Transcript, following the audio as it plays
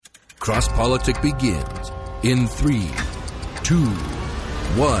Cross Politic begins in 3, 2,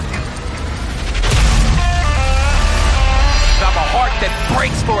 1. Have a heart that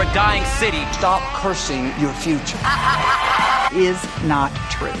breaks for a dying city. Stop cursing your future. Is not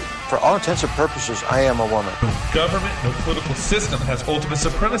true. For all intents and purposes, I am a woman. No government, no political system has ultimate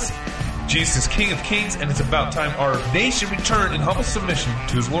supremacy. Jesus is King of Kings, and it's about time our nation return in humble submission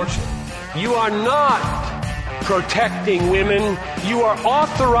to his lordship. You are not protecting women. You are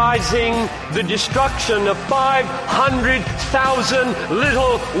authorizing the destruction of 500,000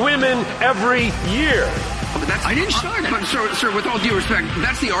 little women every year. But I didn't start it. But, sir, with all due respect,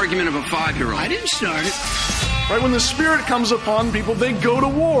 that's the argument of a 5-year-old. I didn't start it. Right, when the Spirit comes upon people, they go to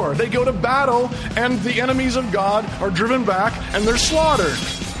war. They go to battle, and the enemies of God are driven back, and they're slaughtered.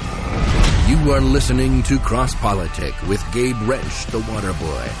 You are listening to Cross Politic with Gabe Wrench, the Water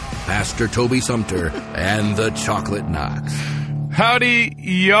Boy, Pastor Toby Sumter, and the Chocolate Knox. Howdy,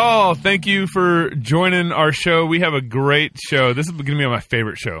 y'all. Thank you for joining our show. We have a great show. This is going to be my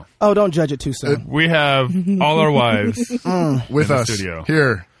favorite show. Oh, don't judge it too soon. We have all our wives with in us the studio.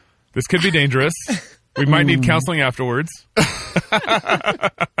 Here. This could be dangerous. We might need counseling afterwards.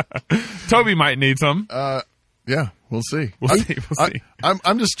 Toby might need some. Yeah, we'll see. We'll see.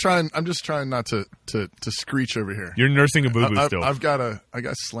 I'm just trying not to screech over here. You're nursing a boo-boo still. I got to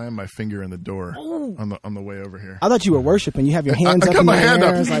slam my finger in the door on the way over here. I thought you were worshiping. You have your hands up. I got my hand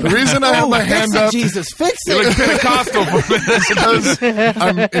up. Like, the reason I have my hand up, Jesus, fix it. You look Pentecostal for a minute. because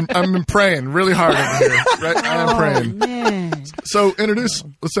I'm praying really hard over here. Right, I am praying. Man. So let's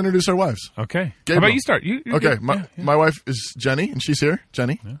introduce our wives. Okay. Gabriel. How about you start? Okay, my wife is Jenny, and she's here.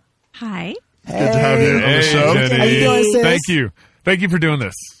 Jenny. Yeah. Hi. Good to have you on the show. Jenny. How you doing, sis? Thank you for doing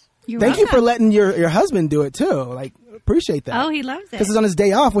this. Thank you for letting your husband do it too. Like, appreciate that. Oh, he loves it. Because it's on his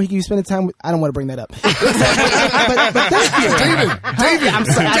day off when he can spend time with. I don't want to bring that up. but thank you, David. I'm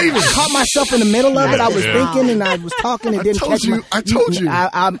sorry. David. I caught myself in the middle of it. I was thinking and I was talking and didn't catch my. I told you.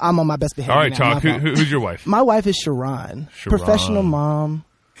 I'm on my best behavior. All right, now. Chalk. Who's your wife? My wife is Sharon. Professional mom,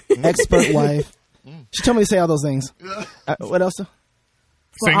 expert wife. She told me to say all those things. What else?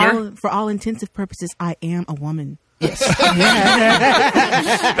 Singer? For all intensive purposes, I am a woman. Yes.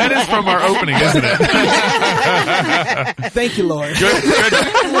 That is from our opening, isn't it? Thank you, Lord. Good.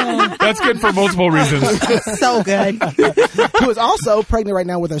 That's good for multiple reasons. So good. Who is also pregnant right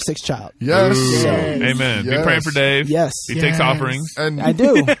now with her 6th child. Yes. Amen. Yes. Be praying for Dave. Yes. He takes offerings. And I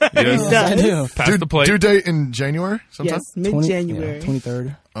do. Yes. I do. Pass the plate. Due date in January sometime? Yes, mid-January.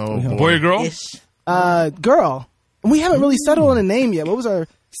 23rd. Oh, boy. Boy or girl? Ish. Girl. We haven't really settled on a name yet. What was our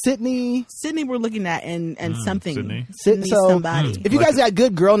Sydney we're looking at and something. Sydney. Somebody. If you guys got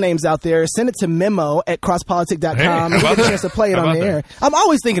good girl names out there, send it to memo@crosspolitic.com. Hey, and get a chance to play it on the air. I'm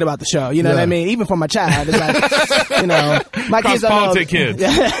always thinking about the show. You know what I mean? Even for my child. It's like, my kids don't know. Kids.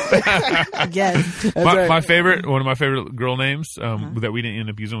 Yes. One of my favorite girl names that we didn't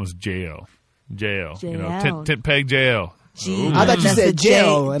end up using was JL. JL. Tent Peg JL. I thought you said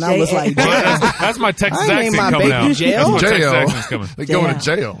jail, and I was like, that's my Texas accent coming out. Jail? They going to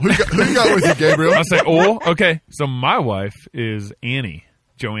jail. Who you got with you, Gabriel? I say, okay. So my wife is Annie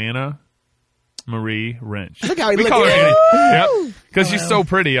Joanna Marie Wrench. Look how he we looked call her at Annie. Yep. Because she's so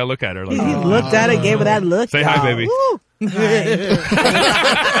pretty. I look at her like, He looked at her, gave her that look. Say hi, baby.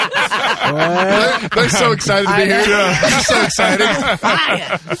 They're so excited to be here. They're so excited.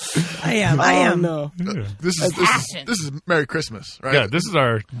 I am. No. This is Merry Christmas, right? Yeah, this is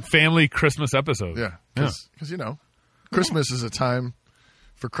our family Christmas episode. Yeah, because Christmas is a time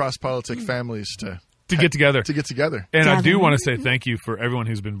for cross-politic families to get together. And I do want to say thank you for everyone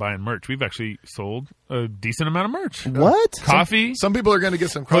who's been buying merch. We've actually sold a decent amount of merch. What? Coffee. Some people are going to get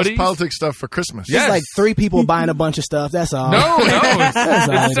some cross-politic stuff for Christmas. It's like 3 people buying a bunch of stuff. That's all. No.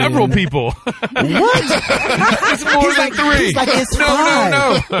 It's several people. What? It's more than 3. He's like, it's 5.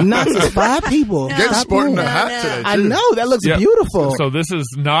 No. Not it's 5 people. Gabe's sporting a hat today, too. I know. That looks beautiful. So this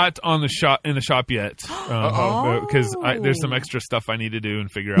is not in the shop yet. Because there's some extra stuff I need to do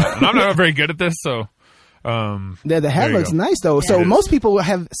and figure out. And I'm not very good at this, so... the hat looks nice though. Yeah. So most people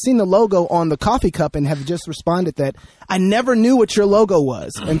have seen the logo on the coffee cup and have just responded that I never knew what your logo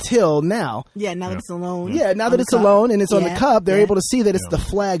was until now. Yeah, now that it's alone. Yeah, now that it's alone and it's on the cup, they're able to see that it's the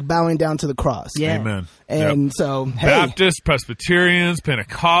flag bowing down to the cross. Yeah. Amen. And so, hey. Baptists, Presbyterians,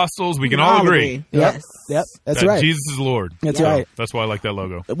 Pentecostals, we can all agree. Yep. That's right. Jesus is Lord. That's right. That's why I like that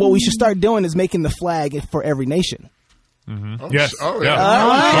logo. What we should start doing is making the flag for every nation. Mm-hmm. Yes. Oh, yeah.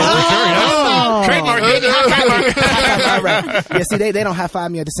 Oh. Trademark. Yeah, see, they don't high five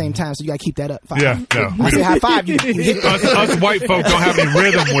me at the same time, so you got to keep that up. Yeah, no. I say high five. Us white folk don't have any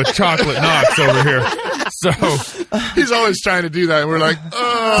rhythm with Chocolate Knox over here. So he's always trying to do that, and we're like,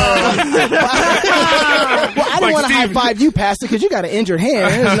 oh. I don't want to high five you, Pastor, because you got an injured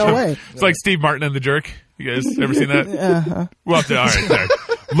hand. There's no way. It's like Steve Martin and the Jerk. You guys ever seen that? Well, all right, there.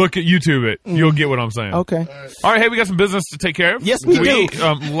 Look at YouTube it. You'll get what I'm saying. Okay. All right, hey, we got some business to take care of. Yes, we do.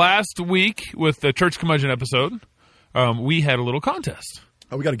 Last week with the Church Curmudgeon episode, we had a little contest.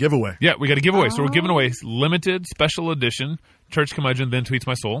 Oh, we got a giveaway. Yeah, we got a giveaway. So we're giving away limited special edition Church Curmudgeon Then Tweets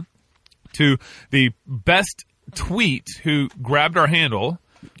My Soul to the best tweet who grabbed our handle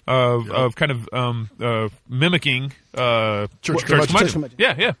of kind of mimicking Church Curmudgeon.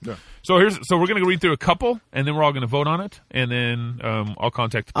 Yeah. So we're going to read through a couple, and then we're all going to vote on it, and then I'll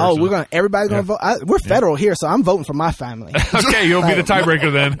contact the person. Oh, everybody's going to vote. We're federal here, so I'm voting for my family. Okay, you'll be the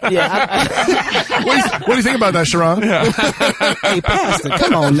tiebreaker then. Yeah. What do you think about that, Sharon? Hey, Pastor,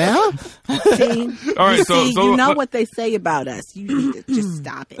 come on now. See, all right, you know what they say about us. You need to just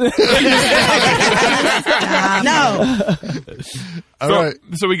stop it. No. All right.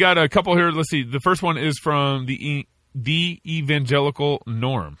 So we got a couple here. Let's see. The first one is from the Evangelical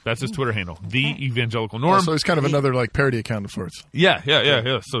Norm. That's his Twitter handle. The Evangelical Norm. So it's kind of another like parody account of sorts.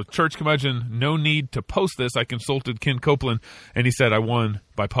 Yeah. So Church Curmudgeon, no need to post this. I consulted Ken Copeland, and he said I won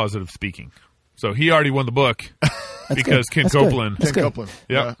by positive speaking. So he already won the book because Ken Copeland. Ken Copeland.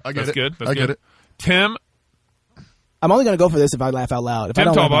 Yeah, I get that's it. Good. That's I good. get it. Tim. I'm only going to go for this if I laugh out loud. If Tim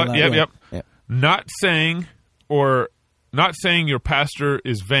I don't laugh out Talbot. loud, Yep. Not saying your pastor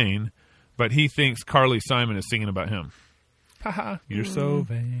is vain, but he thinks Carly Simon is singing about him. Haha, you're so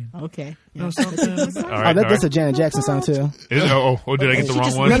vain. Okay. Know something? All right, that's a Janet Jackson song too. Is it? Oh, did I get the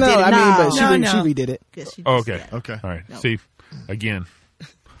wrong one? No. But she redid it. Oh, okay. Okay. All right. No. See, again.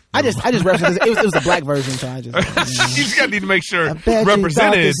 I just referenced it. It was the black version, so I just. You just need to make sure I bet represented. You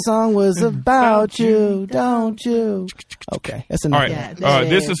thought this song was about you, don't you? Okay, that's enough. All right.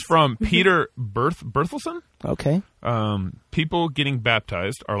 This is from Peter Berthelsen. Okay. People getting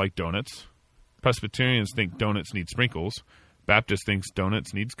baptized are like donuts. Presbyterians think donuts need sprinkles. Baptist thinks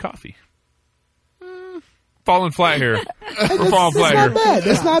donuts needs coffee. Falling flat here. We're falling flat here.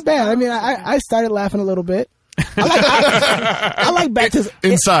 That's not bad. I mean, I started laughing a little bit. I like baptism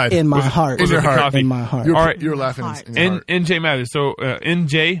inside in my heart. In your heart. In my heart. All right, you're laughing in your heart. N.J. Matthews. So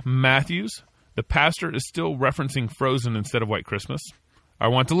N.J. Matthews, the pastor is still referencing Frozen instead of White Christmas. I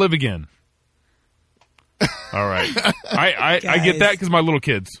want to live again. All right, I get that because my little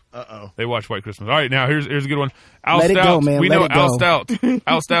kids. They watch White Christmas. All right, now here's a good one. Al Let Stout. It go, man. We Let know it go. Al Stout.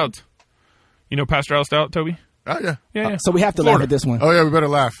 Al Stout. You know Pastor Al Stout, Toby? Oh yeah. Yeah. So we have to laugh at this one. Oh yeah, we better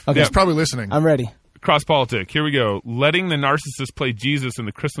laugh. Okay. He's probably listening. I'm ready. Cross politic. Here we go. Letting the narcissist play Jesus in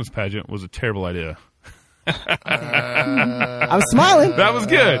the Christmas pageant was a terrible idea. I'm smiling. That was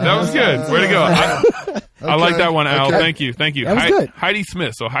good. Way to go. I like that one, Al. Okay. Thank you. That was good. Heidi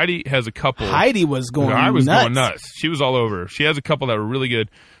Smith. So Heidi has a couple. Heidi was going I was nuts. going nuts. She was all over. She has a couple that were really good.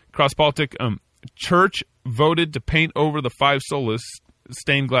 Cross politic. Church voted to paint over the 5 solas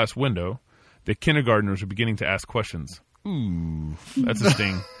stained glass window. The kindergartners are beginning to ask questions. Ooh, that's a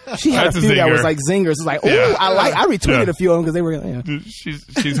sting. She had that's a few zinger. that was like zingers. It's like, ooh, Yeah. I retweeted a few of them because they were. Yeah.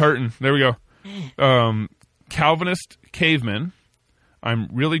 She's hurting. There we go. Calvinist cavemen. I'm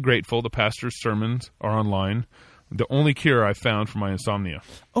really grateful the pastor's sermons are online. The only cure I found for my insomnia.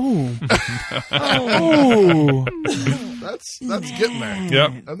 Oh. That's getting there.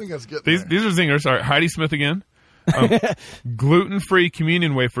 Yep. I think that's getting there. These are zingers. All right, Heidi Smith again. Gluten-free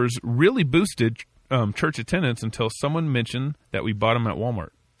communion wafers really boosted church attendance until someone mentioned that we bought them at Walmart.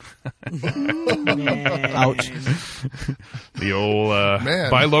 Ouch. The old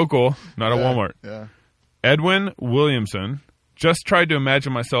buy local, not a Walmart. Yeah. Edwin Williamson. Just tried to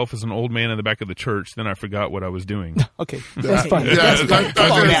imagine myself as an old man in the back of the church. Then I forgot what I was doing. Okay. That's funny. Yeah,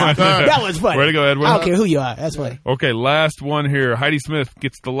 That was funny. Way to go, Edwin. I don't care who you are. That's funny. Okay, last one here. Heidi Smith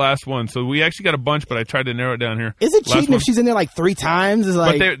gets the last one. So we actually got a bunch, but I tried to narrow it down here. Is it cheating if she's in there like 3 times? It's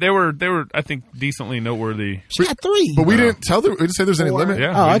like, but they were I think decently noteworthy. She had 3. But we didn't tell them. We didn't say there's any limit.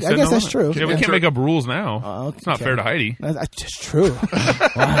 Yeah, Oh, we I said guess no that's limit. true. Yeah, we can't make up rules now. Okay. It's not fair to Heidi. That's just true.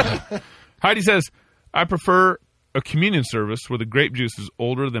 Wow. Heidi says, I prefer a communion service where the grape juice is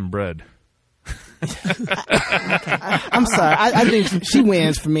older than bread. I'm sorry. I think she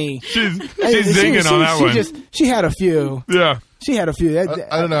wins for me. She's zinging on that one. She had a few. Yeah. She had a few. I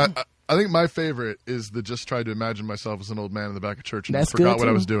don't know. I think my favorite is the just tried to imagine myself as an old man in the back of church and That's forgot good, what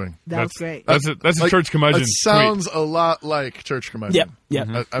I too. was doing. That's great. That's a church curmudgeon. It sounds a lot like church curmudgeon.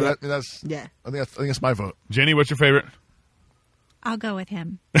 Yep. I think that's my vote. Jenny, what's your favorite? I'll go with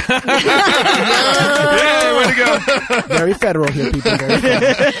him. Yay, way to go. Very federal here, people. Very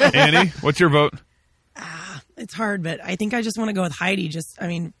federal. Annie, what's your vote? It's hard, but I think I just want to go with Heidi.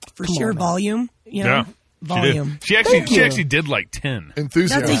 For sheer volume, you know. volume. She actually did like 10.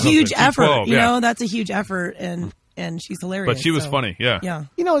 Enthusiasm. That's a huge effort. 12, you know, that's a huge effort, and she's hilarious. But she was funny. Yeah. Yeah.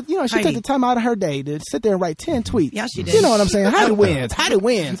 You know, she took the time out of her day to sit there and write 10 tweets. Yeah, she did. You know what I'm saying? Heidi wins. Heidi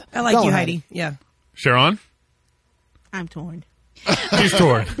wins. I like you, Heidi. Yeah. Sharon? I'm torn. She's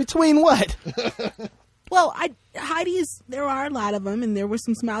torn. Between what? Well, Heidi's, there are a lot of them, and there were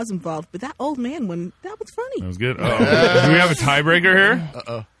some smiles involved. But that old man one, that was funny. That was good. Uh-oh. Do we have a tiebreaker here?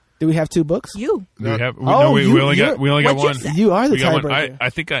 Uh-oh. Do we have 2 books? You. Do we have? We only got one. You are the tiebreaker. I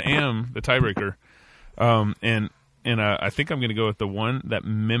think I am the tiebreaker. And I think I'm going to go with the one that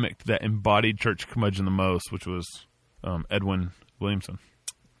mimicked, that embodied church curmudgeon the most, which was Edwin Williamson.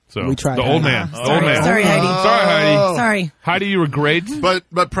 So we tried the old man. Sorry, Heidi. Sorry, Heidi. Sorry. Heidi, you were great.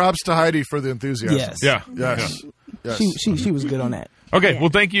 But props to Heidi for the enthusiasm. Yes. Yeah. Yes. She was good on that. Okay, well,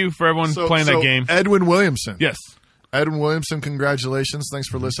 thank you for everyone playing that game. Edwin Williamson. Yes. Edwin Williamson, congratulations. Thanks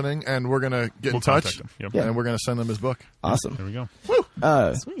for listening. And we're going to get in touch. Yep. And we're going to send them his book. Awesome. There we go.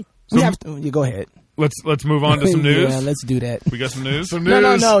 Sweet. You go ahead. Let's move on to some news. Yeah, let's do that. We got some news?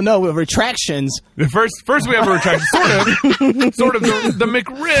 No. Retractions. First we have a retraction. Sort of the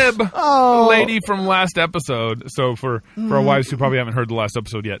McRib lady from last episode. So for our wives who probably haven't heard the last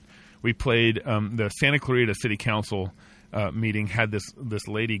episode yet, we played the Santa Clarita City Council meeting, had this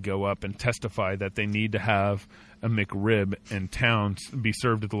lady go up and testify that they need to have a McRib in town be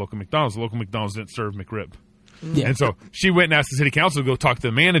served at the local McDonald's. The local McDonald's didn't serve McRib. Yeah. And so she went and asked the city council to go talk to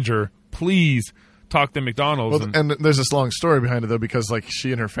the manager, please talk to McDonald's. Well, and there's this long story behind it, though, because like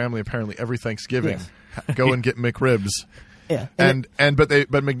she and her family apparently every Thanksgiving go and get McRibs. Yeah.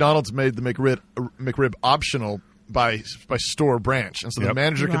 But McDonald's made the McRib optional by store branch, and so the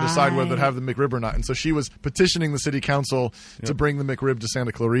manager can decide whether to have the McRib or not. And so she was petitioning the city council to bring the McRib to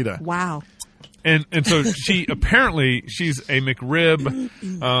Santa Clarita. Wow. And so she's a McRib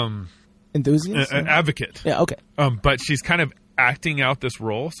enthusiast, an advocate. Yeah, okay. But she's kind of acting out this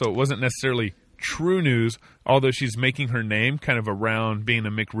role, so it wasn't necessarily true news, although she's making her name kind of around being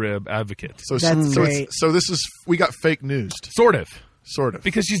a McRib advocate. So this is, we got fake news. Sort of.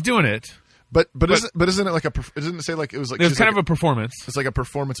 Because she's doing it. But isn't it like isn't it say like it was like it's kind of a performance. It's like a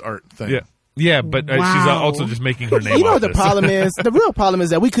performance art thing. Yeah. Yeah, but she's also just making her name. You know what the problem is? The real problem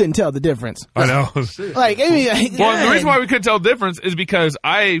is that we couldn't tell the difference. I know. Like, I mean, well, the reason why we couldn't tell the difference is because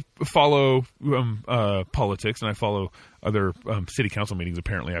I follow politics and I follow other city council meetings.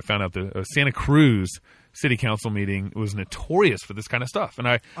 Apparently, I found out the Santa Cruz city council meeting was notorious for this kind of stuff, and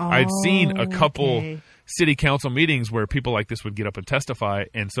I'd seen a couple city council meetings where people like this would get up and testify,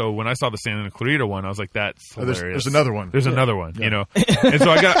 and so when I saw the Santa Clarita one, I was like, "That's hilarious." There's another one. There's another one, you know. And so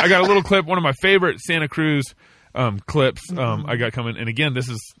I got a little clip, one of my favorite Santa Cruz clips. I got coming, and again, this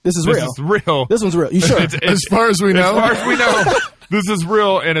is real. This one's real. You sure? As far as we know, this is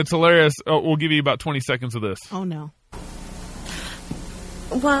real, and it's hilarious. We'll give you about 20 seconds of this. Oh no.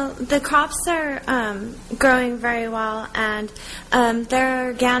 Well, the crops are growing very well, and they're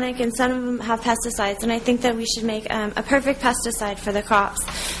organic, and some of them have pesticides, and I think that we should make a perfect pesticide for the crops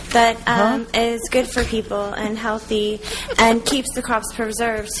that is good for people and healthy and keeps the crops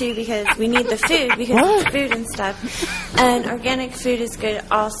preserved, too, because we need the food, because it's food and stuff. And organic food is good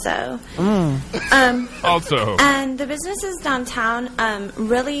also. And the businesses downtown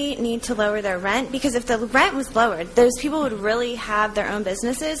really need to lower their rent, because if the rent was lowered, those people would really have their own businesses.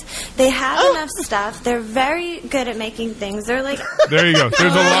 They have enough stuff. They're very good at making things. They're like... There you go.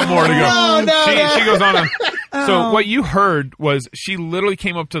 There's a lot more to go. She goes on. So what you heard was she literally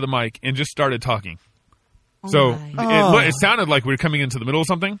came up to the mic and just started talking. So it sounded like we were coming into the middle of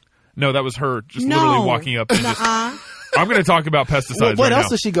something. No, that was her just literally walking up and just... I'm going to talk about pesticides what right else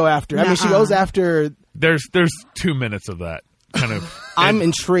does she go after? I mean, she goes after... There's 2 minutes of that. Kind of, I'm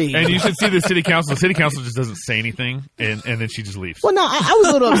intrigued. And you should see the city council. The city council just doesn't say anything, and then she just leaves. Well, no, I was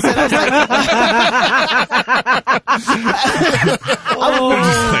a little upset. I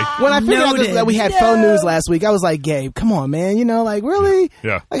was like, when I figured out that we had faux news last week, I was like, Gabe, come on, man. You know, like, really?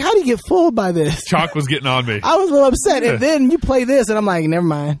 Yeah. Like, how do you get fooled by this? Chalk was getting on me. I was a little upset. And then you play this, and I'm like, never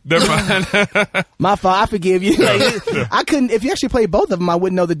mind. My fault. I forgive you. I couldn't, if you actually played both of them, I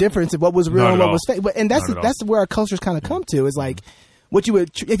wouldn't know the difference of what was real and what was fake. But, and that's where our culture's kind of come to, is like, what you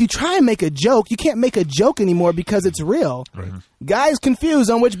would, if you try and make a joke, you can't make a joke anymore because it's real. Right. Guys confused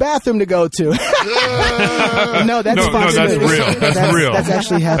on which bathroom to go to. No, that's real. That's real. That's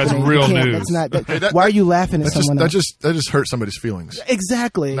actually happening. That's real news. That's not. Why are you laughing at someone else? That just hurt somebody's feelings.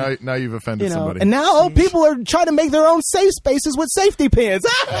 Exactly. Now you've offended somebody. And now people are trying to make their own safe spaces with safety pins.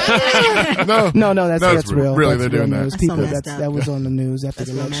 No, that's real. Really, that's they're doing news. that. People, that was on the news after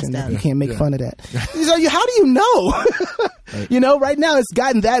the election. You can't make fun of that. So how do you know? You know, right now it's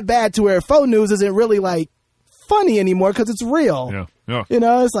gotten that bad to where faux news isn't really like funny anymore because it's real. Yeah. Yeah. You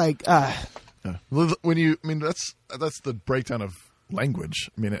know, it's like Yeah. That's the breakdown of language.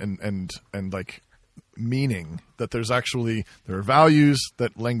 I mean, and like meaning that there are values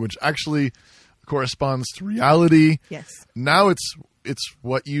that language actually corresponds to reality. Yes. Now it's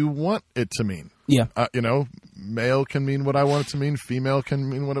what you want it to mean. Yeah. You know, male can mean what I want it to mean. Female can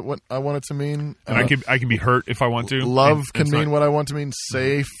mean what I want it to mean. And I can be hurt if I want to. Love can mean what I want to mean.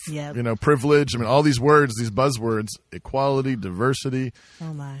 Safe. Yep. You know, privilege. I mean, all these words, these buzzwords: equality, diversity.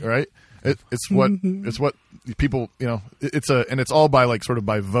 Oh my. Right. It's what people. You know, and it's all by like sort of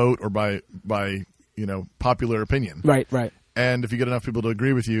by vote or by you know popular opinion. Right. Right. And if you get enough people to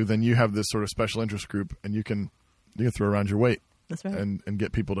agree with you, then you have this sort of special interest group, and you can throw around your weight. That's right. And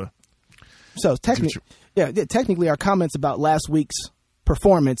get people to. So technically, our comments about last week's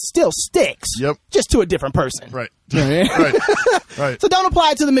performance still sticks. Yep. Just to a different person. Right. Right. So don't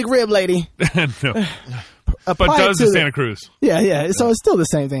apply it to the McRib lady. No. But does to Santa Cruz. Yeah. So it's still the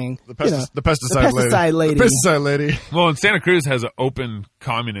same thing. The pesticide lady. The pesticide lady. Well, and Santa Cruz has an open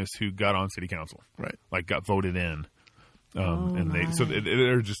communist who got on city council. Right. Like got voted in.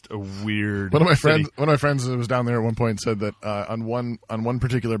 They're just a weird. One of my friends who was down there at one point said that on one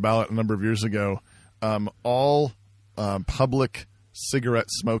particular ballot a number of years ago, all public cigarette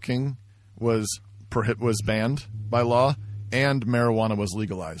smoking was banned by law, and marijuana was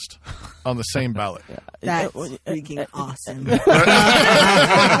legalized on the same ballot. That's freaking awesome.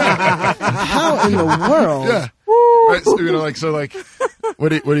 How in the world? Yeah. Right, so, you know, what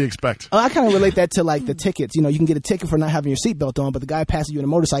do you expect? I kind of relate that to like the tickets. You know, you can get a ticket for not having your seatbelt on, but the guy passes you in a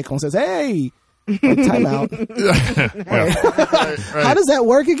motorcycle and says, "Hey, time out." Right. How does that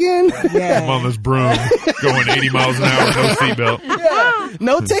work again? I'm on this broom going 80 miles an hour, no seatbelt. Yeah.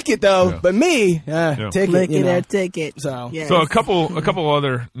 No ticket though, but me, ticket. Look at their ticket. So a couple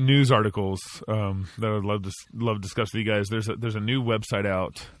other news articles that I'd love to discuss with you guys. There's a new website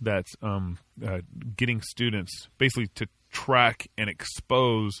out that's getting students basically to track and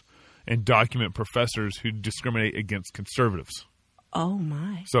expose and document professors who discriminate against conservatives. Oh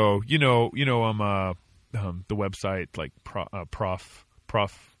my! So the website like prof.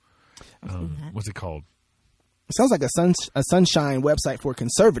 What's it called? It sounds like a sunshine website for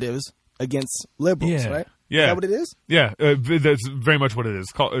conservatives against liberals, right? Yeah. Is that what it is? Yeah, that's very much what it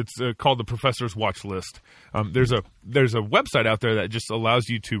is. It's called the Professor's Watch List. There's a website out there that just allows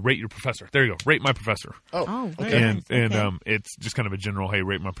you to rate your professor. There you go, rate my professor. Oh, okay. And it's just kind of a general, hey,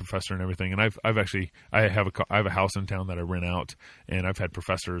 rate my professor and everything. And I have a house in town that I rent out, and I've had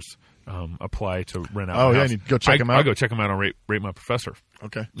professors apply to rent out. Oh, my yeah, house. and you go check them out. I go check them out on rate my professor.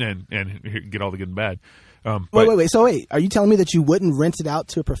 Okay, and get all the good and bad. Wait. So are you telling me that you wouldn't rent it out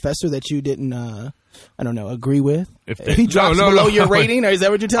to a professor that you didn't? I don't know, agree with? If he drops below your rating, or is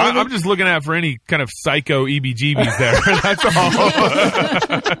that what you're telling me? I'm just looking out for any kind of psycho EBGBs there. That's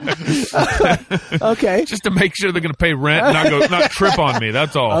all. Okay. Just to make sure they're going to pay rent and not trip on me.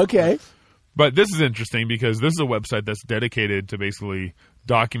 That's all. Okay. But this is interesting because this is a website that's dedicated to basically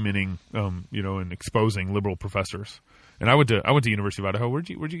documenting, and exposing liberal professors. And I went to University of Idaho.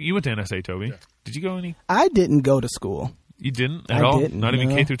 You went to NSA, Toby? Yeah. Did you go any? I didn't go to school. You didn't at all? Didn't, Not even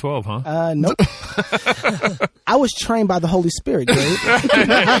K through 12, huh? Nope. I was trained by the Holy Spirit, Gabe.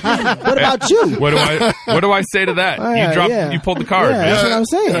 What about you? What do I say to that? You pulled the card. Yeah, that's what I'm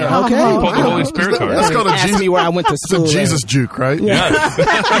saying. Okay. You pulled the Holy Spirit card. That's called Ask me where I went to school. It's a Jesus juke, right? Yeah.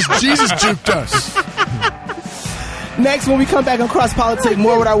 Jesus juked us. Next, when we come back on Cross Politics,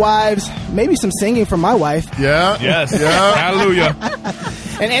 more with our wives, maybe some singing from my wife. Yeah. Yes. Yeah. Hallelujah.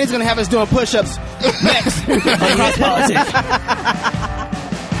 And Annie's going to have us doing push-ups next on Cross Politics.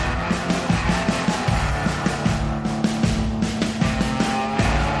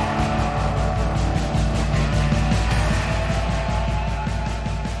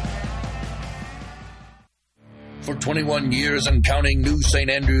 For 21 years and counting, New St.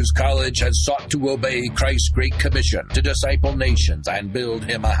 Andrews College has sought to obey Christ's Great Commission to disciple nations and build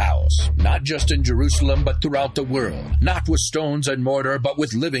him a house. Not just in Jerusalem, but throughout the world. Not with stones and mortar, but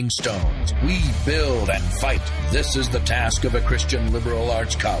with living stones. We build and fight. This is the task of a Christian liberal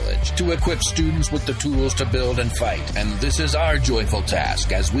arts college, to equip students with the tools to build and fight. And this is our joyful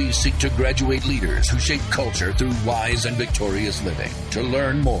task as we seek to graduate leaders who shape culture through wise and victorious living. To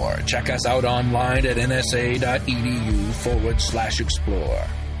learn more, check us out online at nsa.edu/explore.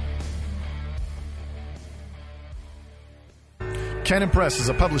 Canon Press is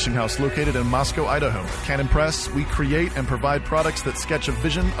a publishing house located in Moscow, Idaho. At Canon Press, we create and provide products that sketch a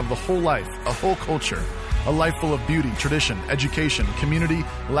vision of the whole life, a whole culture, a life full of beauty, tradition, education, community,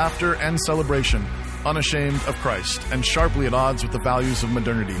 laughter, and celebration, unashamed of Christ, and sharply at odds with the values of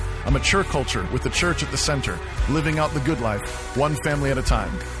modernity. A mature culture with the church at the center, living out the good life, one family at a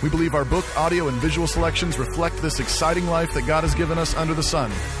time. We believe our book, audio, and visual selections reflect this exciting life that God has given us under the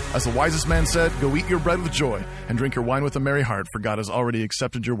sun. As the wisest man said, go eat your bread with joy and drink your wine with a merry heart, for God has already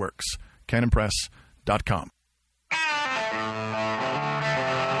accepted your works. CanonPress.com.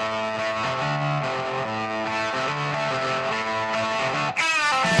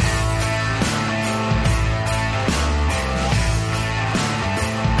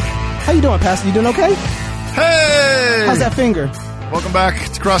 How you doing, Pastor? You doing okay? Hey! How's that finger? Welcome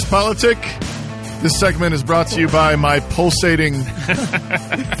back to Cross Politic. This segment is brought to you by my pulsating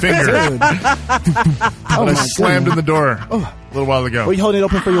finger. I slammed in the door a little while ago. Were you holding it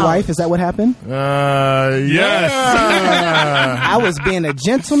open for your wife? Is that what happened? Yes. I was being a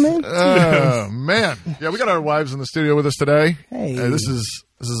gentleman. Oh, man. Yeah, we got our wives in the studio with us today. Hey. This is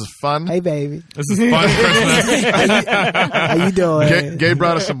fun. Hey, baby. This is fun Christmas. How you doing? Gabe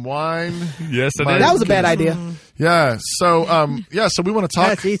brought us some wine. Yes, I did. That was a bad idea. Yeah. So, so we want to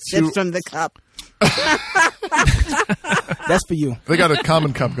talk. He sips from the cup. That's for you. They got a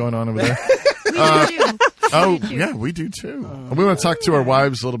common cup going on over there. We do too. We want to talk to our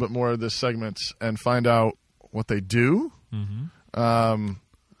wives a little bit more of this segment and find out what they do. Mm-hmm.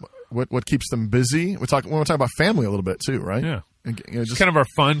 What keeps them busy. We want to talk about family a little bit too, right? Yeah. And, just kind of our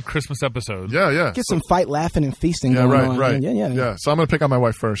fun Christmas episode. Yeah. Get some fight, laughing, and feasting going on. Right. Yeah. So I'm going to pick on my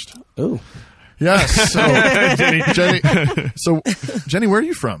wife first. Ooh. Yes. So, Jenny, where are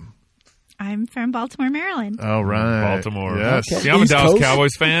you from? I'm from Baltimore, Maryland. Oh, right. Baltimore. Yes. Okay. See, I'm a Dallas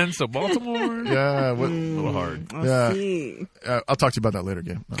Cowboys fan, so Baltimore. Yeah. A little hard. I'll talk to you about that later,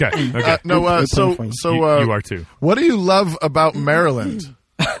 Gabe. Okay. You are too. What do you love about Maryland?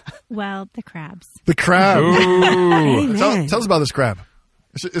 Well, the crabs. The crab. Ooh. Tell us about this crab.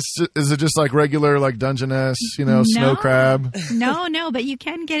 Is it just like regular, like Dungeness, snow crab? No, but you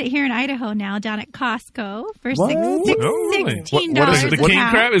can get it here in Idaho now, down at Costco for $16. What is it? The king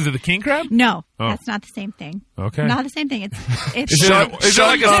crab? Is it the king crab? No, that's not the same thing. Okay, not the same thing. It's is it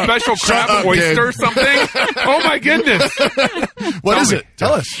like a special crab oyster or something? Oh my goodness! What is it?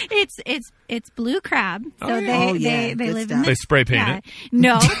 Tell us. It's blue crab. So they live in. They spray paint it.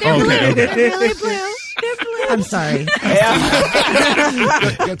 No, they're blue. They're really blue. They're blue. I'm sorry.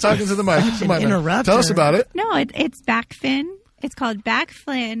 Talking to the mic. Interrupt. Tell us about it. No, it's backfin. It's called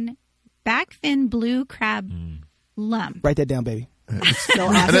backfin blue crab lump. Write that down, baby. It's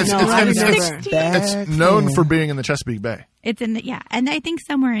known for being in the Chesapeake Bay. It's in and I think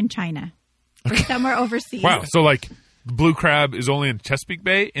somewhere in China or somewhere overseas. Wow, so like blue crab is only in Chesapeake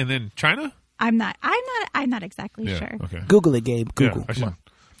Bay and then China? I'm not exactly sure. Okay. Google it, Gabe. Google. Yeah, I should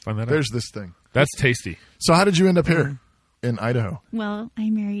find that out. There's this thing. That's tasty. So how did you end up here in Idaho? Well, I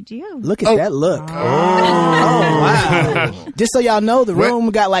married you. Look at that look. Oh, wow. Just so y'all know, the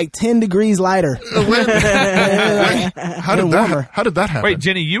room got like 10 degrees lighter. How did that happen? Wait,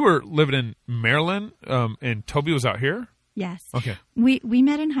 Jenny, you were living in Maryland, and Toby was out here? Yes. Okay. We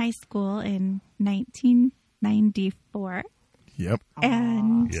met in high school in 1994. Yep.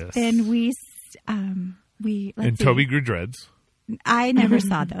 And then we and Toby grew dreads. I never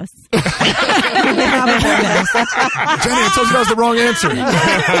saw those. Jenny, I told you that was the wrong answer.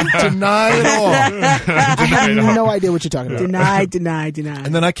 Deny it all. I have no idea what you're talking about. Deny.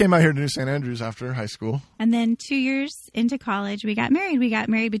 And then I came out here to New St. Andrews after high school. And then 2 years into college, we got married. We got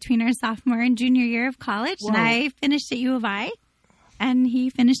married between our sophomore and junior year of college. Whoa. And I finished at U of I, and he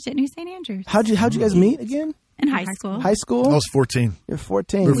finished at New St. Andrews. How'd you guys meet again? In high school. High school? I was 14. You're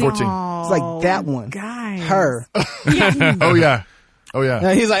 14. We were 14. It's like that one. Guys. Her. Yeah. Oh,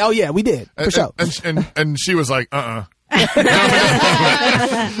 yeah. He's like, oh, yeah, we did. For sure. And she was like,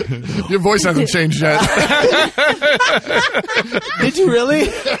 Your voice hasn't changed yet. Did you really?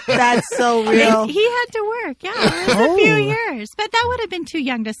 That's so real. He had to work. Yeah, it was a few years. But that would have been too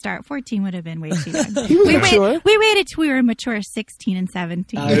young to start. 14 would have been way too young. He was mature. We waited till we were mature 16 and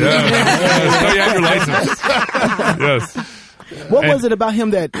 17. So you had your license. Yes. What was it about him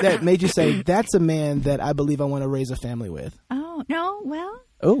that made you say, that's a man that I believe I want to raise a family with? Oh, no. Well,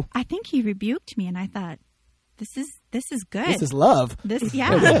 I think he rebuked me, and I thought, this is good. This is love.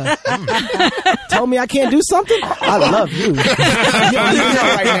 Yeah. Tell me I can't do something? I love you.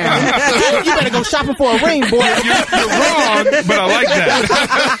 Right now. You better go shopping for a ring, boy. You're wrong, but I like that.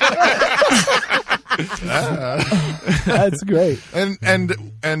 That's great.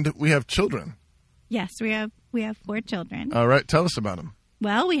 And we have children. Yes, we have 4 children. All right, tell us about them.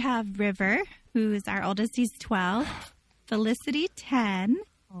 Well, we have River, who's our oldest. He's 12. Felicity, 10.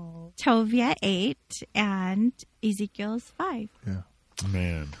 Tovia, 8, and Ezekiel's 5. Yeah.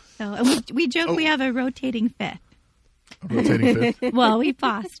 Man. So and we joke we have a rotating fifth. Rotating fifth? Well, we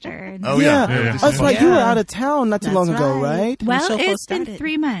foster. Oh, yeah. Oh, it's like you were out of town not too long ago, right? Well, it's been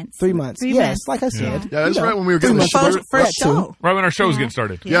 3 months. 3 months. Yes, like I said. Yeah, that's right when we were getting the first show. Right when our show was getting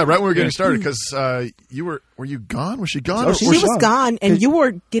started. Yeah, right when we were getting started, because were you gone? Was she gone? Oh, she was gone, and you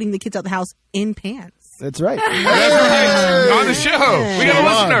were getting the kids out the house in pants. That's right. That's right. On the show. We got a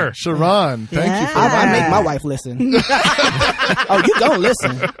listener. Sharon, thank you for I make my wife listen. Oh, you don't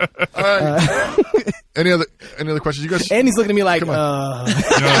listen. All right. Any other questions? You guys? Annie's looking at me like, No.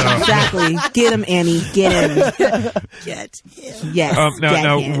 Exactly. Get him, Annie. Get him. Get him. Yes.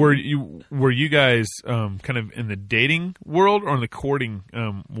 Now, him. were you guys kind of in the dating world or in the courting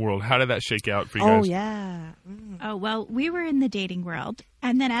world? How did that shake out for you guys? Oh, yeah. Oh, well, we were in the dating world.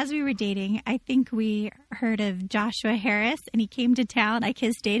 And then as we were dating, I think we heard of Joshua Harris, and he came to town. I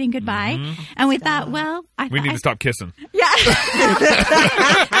kissed dating goodbye. Mm-hmm. And we thought, well, we need to stop kissing. Yeah.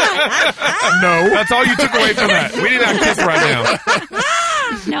 No. That's all you took away from that. We need to kiss right now.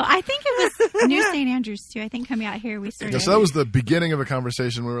 No, I think it was New St. Andrews, too. I think coming out here, we started. Yeah, so that was the beginning of a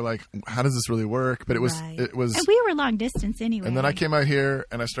conversation. We were like, how does this really work? But it was. And we were long distance anyway. And then I came out here,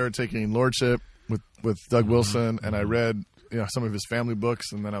 and I started taking Lordship with Doug Wilson, and I read some of his family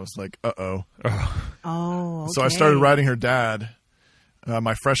books, and then I was like, uh-oh. Oh, okay. So I started writing her dad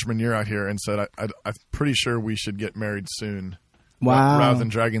my freshman year out here and said, I'm pretty sure we should get married soon. Wow. Rather than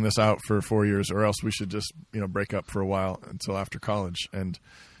dragging this out for 4 years, or else we should just, break up for a while until after college. And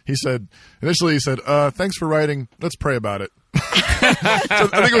initially he said, thanks for writing. Let's pray about it. So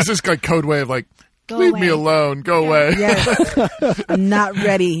I think it was just like code way of like, leave me alone. Go away. Yes. I'm not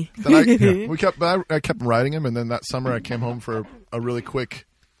ready. Then I kept writing him, and then that summer I came home for a really quick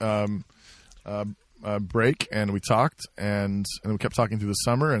break, and we talked, and we kept talking through the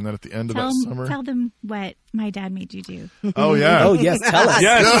summer, and then at the end of that summer, tell them what my dad made you do. Oh yeah. Oh yes, tell us.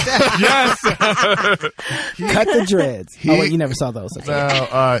 Yes. Cut the dreads. You never saw those.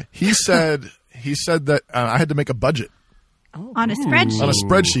 No, he said that I had to make a budget. On a spreadsheet. On a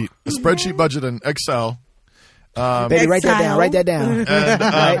spreadsheet budget in Excel. Baby, write that down. Write that down. And,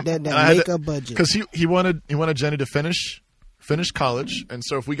 write that down. Make a budget. Because he wanted Jenny to finish college, and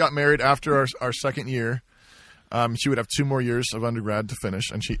so if we got married after our second year, she would have 2 more years of undergrad to finish,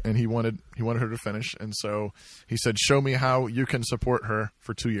 and he wanted her to finish, and so he said, "Show me how you can support her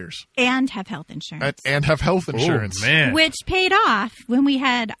for 2 years and have health insurance and have health insurance, man. Which paid off when we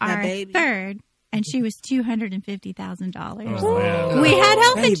had our third." And she was $250,000. Oh, we had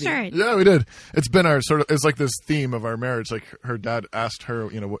health insurance. Yeah, we did. It's been it's like this theme of our marriage. Like her dad asked her,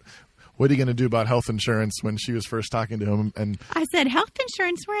 what are you going to do about health insurance when she was first talking to him? And I said, health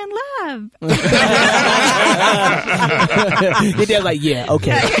insurance, we're in love. Your dad's like, yeah,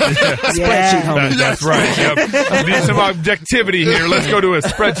 okay. Spreadsheet, homie. That's right. Yep. Need some objectivity here. Let's go to a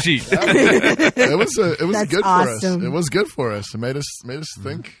spreadsheet. It was good awesome. for us. It was good for us. It made us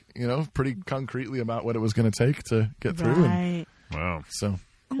think, pretty concretely about what it was going to take to get through. Right. Wow. So.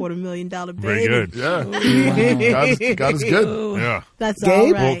 $250,000 baby. Very good. Yeah. God is good. Yeah. That's Gabe?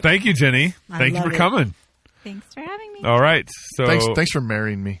 all right. Well, thank you, Jenny. Thank you for coming. Thanks for having me. All right. So thanks for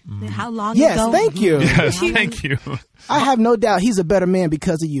marrying me. How long Yes, ago? thank you. Yes, thank you. I have no doubt he's a better man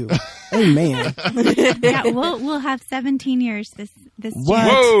because of you. Amen. Yeah, we'll have 17 years this What?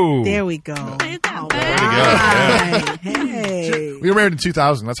 year. Whoa. There we go. Isn't that All bad? right. Hey. We were married in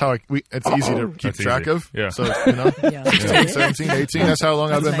 2000. That's how it's easy to keep That's track easy. of. Yeah. So, 16, 17, 18, that's how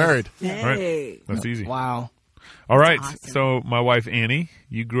long I've been married. Hey. Right. That's easy. Wow. All right. awesome. So my wife Annie,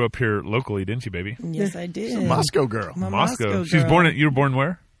 you grew up here locally, didn't you, baby? Yes, I did. Moscow girl. I'm a Moscow. Moscow You girl. were born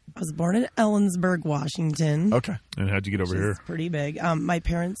where? I was born in Ellensburg, Washington. Okay. And how'd you get over here? It's pretty big. My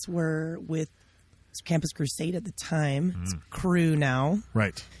parents were with Campus Crusade at the time. It's Cru now.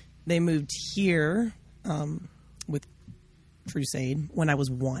 Right. They moved here with Crusade when I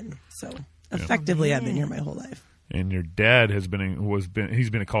was 1. So effectively, I've been here my whole life. And your dad he's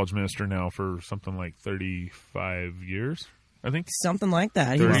been a college minister now for something like 35 years, I think. Something like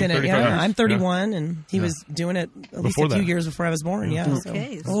that. 30, He was in it. 35 Yeah, years. I'm 31, and he was doing it at least Before a few that. years before I was born. Yeah,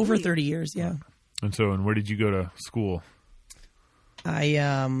 Okay, so over sweet. 30 years. Yeah. And where did you go to school?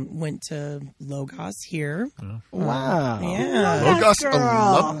 I went to Logos here. Wow. Yeah. Logos girl.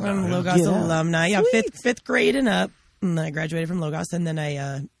 alumni. I'm a Logos alumni. Yeah, fifth grade and up. And I graduated from Logos, and then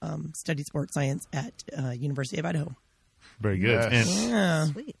I studied sports science at University of Idaho. Very good. Yes. And Yeah.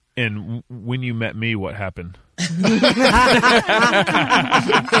 Sweet. And when you met me, what happened?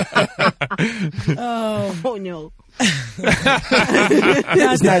 Oh no.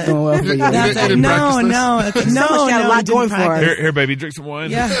 That's not going well for you. No. Someone's got a lot going for us. Here, baby, drink some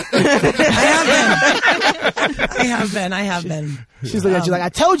wine. Yeah. I have been. She's looking at you like, I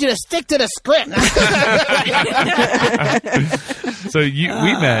told you to stick to the script. So we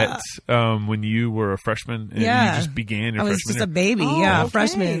met when you were a freshman, and you just began your freshman year. I was just a baby,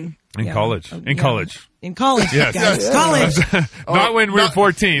 freshman. In college. In college. In college. Yes. College. Not when we were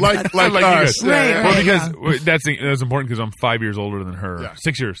 14. Like you guys. Right. Well, because that's important because I'm 5 years older than her. Yeah.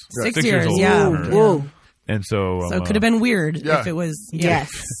 6 years. 6 years older than her. Whoa. And so it could have been weird if it was. Yes.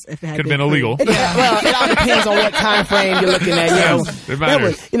 If it had could have been illegal. Well, it all depends on what time frame you're looking at. It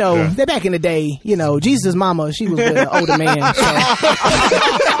matters. Back in the day, Jesus' mama, she was with an older man. So.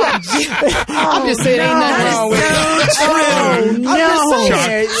 I'm just saying, ain't nothing wrong with it.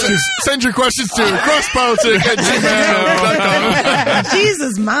 No. Send your questions to crosspolitics@gmail.com.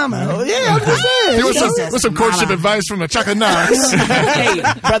 Jesus' mama. Yeah, I'm just saying. With some courtship advice from the Chaka Knox. Hey,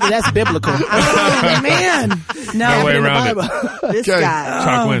 brother, that's biblical. Oh, man. No way around it. This guy.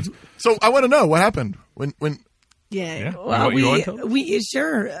 Chalk wins. So I want to know what happened when. Yeah. Well,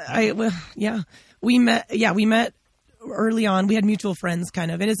 we met early on. We had mutual friends,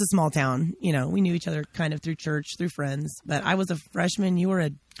 kind of. It is a small town. We knew each other kind of through church, through friends. But I was a freshman. You were a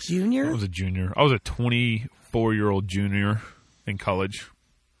junior? I was a junior. I was a 24-year-old junior in college.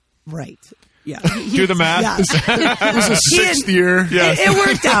 Right. Yeah. Do the math. Yeah. It was a sixth year. Yes. It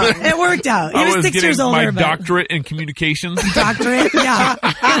worked out. He was 6 years older. My doctorate in communications. Doctorate, yeah.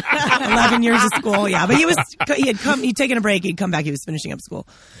 11 years of school, yeah. But he'd taken a break, he'd come back, he was finishing up school.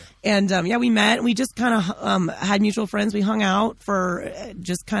 And, we met. We just kind of had mutual friends. We hung out for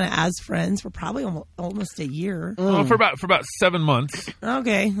just kind of as friends for probably almost a year. Well, for about 7 months.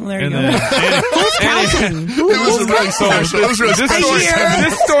 Okay, well, there you go. Who's counting? This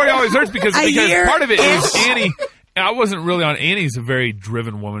story always hurts because part of it is Annie. I wasn't really on. Annie's a very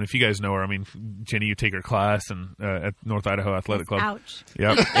driven woman. If you guys know her, I mean, Jenny, you take her class and at North Idaho Athletic Club. Ouch.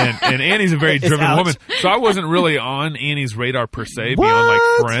 Yep. And Annie's a very driven woman. So I wasn't really on Annie's radar per se, beyond like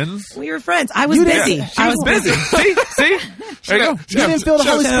friends. We were friends. I was busy. Yeah, I was busy. See? There you go. You didn't feel the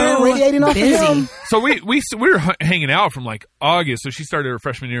Holy Spirit radiating off of him? So we were hanging out from like August. So she started her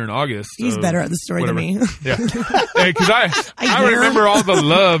freshman year in August. He's better at the story than me. Yeah. Because I remember all the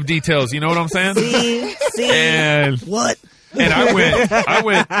love details. You know what I'm saying? See? And what? And I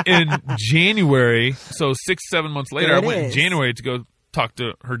went in January, so 6-7 months later, I went in January to go talk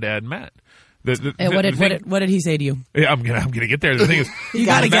to her dad, Matt. What did he say to you? Yeah, I'm gonna get there. The thing is, you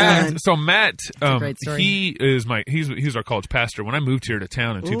gotta get there. So Matt, he's our college pastor. When I moved here to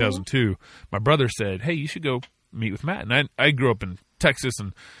town in 2002, my brother said, "Hey, you should go meet with Matt." And I grew up in Texas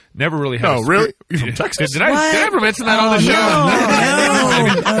and never really had. Oh, really? You're from Texas? Did I ever mention that on the show? No.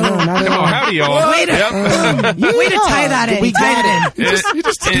 Howdy, y'all. Way to tie that in. We got it. You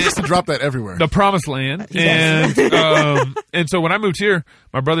just drop that everywhere. The promised land. And so when I moved here,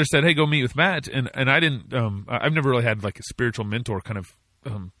 my brother said, "Hey, go meet with Matt." And I didn't. I've never really had like a spiritual mentor, kind of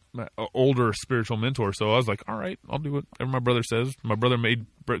older spiritual mentor. So I was like, all right, I'll do whatever my brother says. My brother made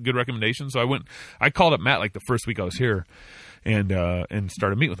good recommendations. So I called up Matt like the first week I was here and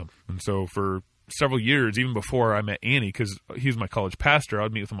started meeting with him. And so for several years, even before I met Annie, because he was my college pastor, I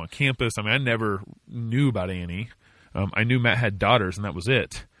would meet with him on campus. I mean, I never knew about Annie. I knew Matt had daughters, and that was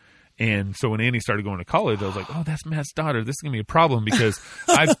it. And so when Annie started going to college, I was like, oh, that's Matt's daughter. This is going to be a problem because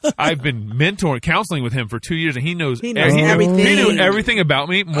I've been counseling with him for 2 years, and he knows everything. He knew everything about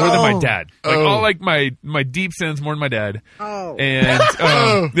me more than my dad. Like all like my deep sins more than my dad. Oh. And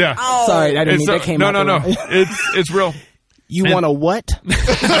yeah. Oh. Sorry, I didn't mean that came out. No. It's real. You want a what?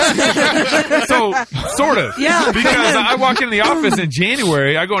 So, sort of. Yeah. Because I walk into the office in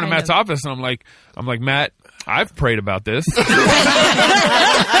January, I go into Matt's office, and I'm like, Matt, I've prayed about this.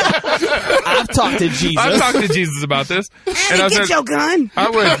 I've talked to Jesus. I've talked to Jesus about this. And I said, your gun.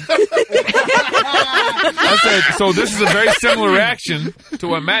 I said, so this is a very similar reaction to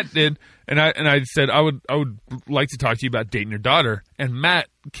what Matt did. And I said, I would like to talk to you about dating your daughter. And Matt,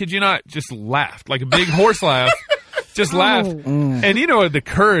 kid you not, just laughed like a big horse laugh. Just laughed. And you know the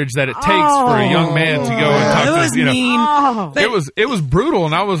courage that it takes for a young man to go and talk to his, it was brutal.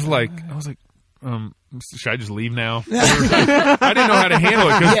 And I was like, should I just leave now? I didn't know how to handle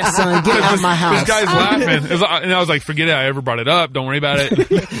it. Yes, son, get out of my house. This guy's laughing. And I was like, forget it. I ever brought it up. Don't worry about it.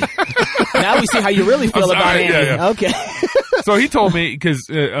 Now we see how you really feel about it. Yeah. Okay. So he told me because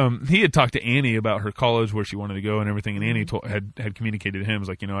he had talked to Annie about her college, where she wanted to go and everything, and Annie had communicated to him, was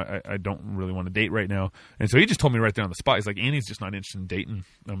like, I don't really want to date right now, and so he just told me right there on the spot. He's like, Annie's just not interested in dating.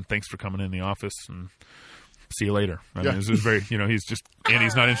 Thanks for coming in the office, and see you later. I mean, this is very, he's just,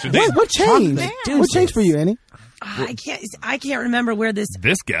 Annie's not interested in dating. What changed? What changed for you, Annie? I can't remember where this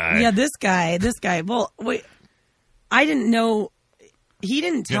guy. Yeah, this guy. Well, wait, I didn't know. He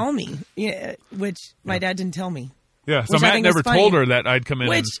didn't tell me, which my dad didn't tell me. Yeah, so Matt never told her that I'd come in.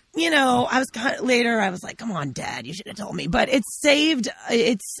 Which, I was later, I was like, come on, Dad, you should have told me. But it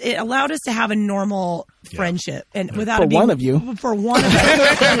allowed us to have a normal friendship. And without for one of you. For one of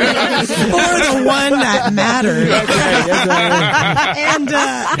us. For the one that mattered. That's right. And so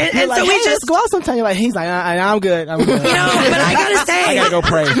like, we just go out sometime. You're like, he's like, I'm good. But I gotta say. I gotta go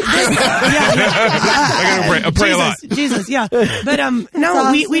pray. I gotta pray a lot. Jesus, yeah. But no,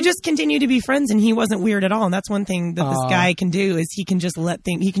 awesome. we just continue to be friends, and he wasn't weird at all. And that's one thing that this guy can do, is he can just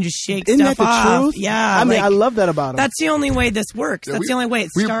he can just shake Isn't stuff that the off. truth? Yeah. I mean, I love that about him. That's the only way this works. That's the only way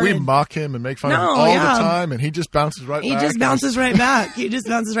it started. We mock him and make fun of him all the time, and he just bounces right back. He just bounces right back.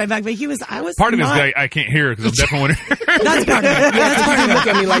 But I was part of his guy. I can't hear because I'm definitely That's part of it. That's part of it. Look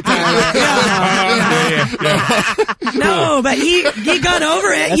at me like that. No, but he got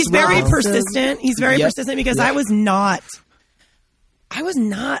over it. That's He's very persistent. He's very persistent because I was not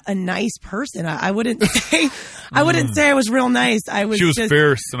a nice person. I wouldn't say I was real nice. She was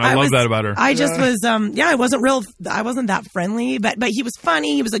fierce, and I love that about her. I just was I wasn't that friendly, but he was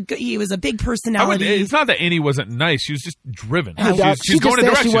funny. He was a big personality. It's not that Annie wasn't nice. She was just driven. She's going in a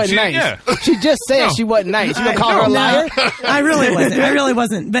direction. She wasn't nice. She just said she wasn't nice. You gonna call her a liar? I really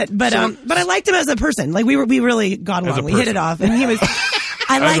wasn't. But I liked him as a person. Like we really got along. We hit it off, and he was.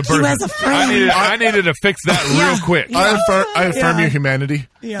 I like you as a friend. I needed to fix that real quick. I affirm your humanity.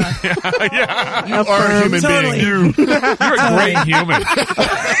 Yeah. You are a human being. You're a great human.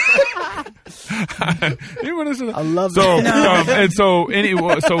 I love that. So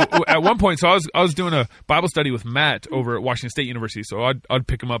at one point, I was doing a Bible study with Matt over at Washington State University. So I'd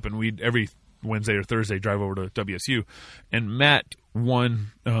pick him up, and we'd every Wednesday or Thursday drive over to WSU, and Matt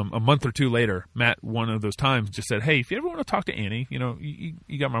a month or two later, Matt one of those times just said, "Hey, if you ever want to talk to Annie, you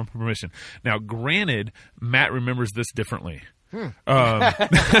got my permission." Now, granted, Matt remembers this differently. And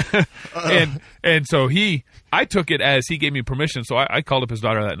so I took it as he gave me permission. So I called up his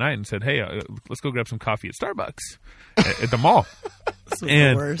daughter that night and said, "Hey, let's go grab some coffee at Starbucks at the mall."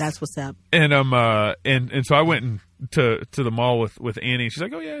 That's what's up. And and so I went to the mall with Annie. She's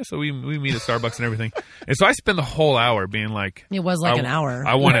like, "Oh yeah," so we meet at Starbucks and everything. And so I spend the whole hour being like, it was like an hour.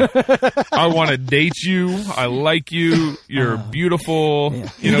 I want to date you. I like you. You're beautiful. Yeah.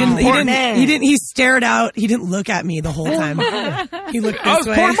 He stared out. He didn't look at me the whole time. He looked this way. I was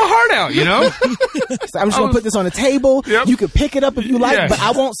pouring my heart out, So I'm just going to put this on the table. Yep. You can pick it up if you like, but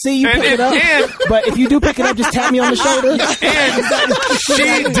I won't see you pick it up. But if you do pick it up, just tap me on the shoulder. And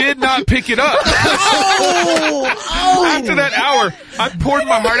she did not pick it up. After that hour, I poured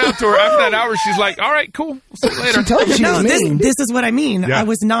my heart out to her. After that hour, she's like, "All right, cool. We'll see you later." She told you she was mean. This is what I mean. Yeah. I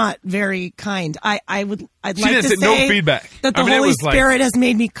was not very kind. I'd like to say no feedback. That the Holy Spirit has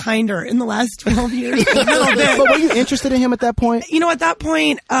made me kinder in the last 12 years. A little bit. But were you interested in him at that point? At that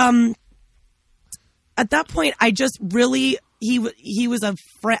point, I just really. He was a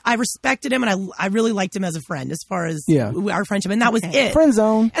friend. I respected him, and I really liked him as a friend, as far as our friendship, and that was it. Friend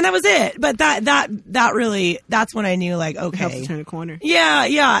zone, and that was it. But that really, that's when I knew, like, okay, helps to turn a corner. Yeah,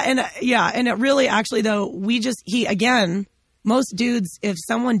 and it really, actually, though, most dudes, if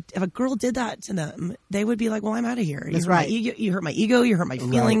a girl did that to them, they would be like, "Well, I'm out of here." That's right. You hurt my ego. You hurt my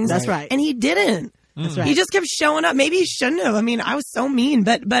feelings. That's right. And he didn't. That's right. He just kept showing up. Maybe he shouldn't have. I mean, I was so mean,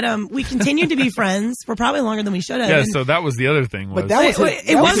 but we continued to be friends for probably longer than we should have. Yeah, so that was the other thing. But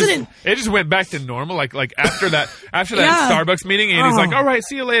it just went back to normal. Like after that Starbucks meeting, and he's like, "All right,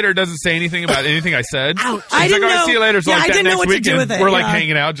 see you later." Doesn't say anything about anything I said. Ouch. He's like, "All right, see you later." So like that next weekend, we're like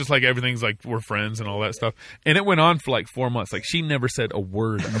hanging hanging out, just like everything's like we're friends and all that stuff. And it went on for like 4 months. Like she never said a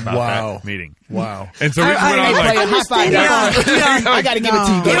word about that meeting. Wow. And so we just went on like, I got to give it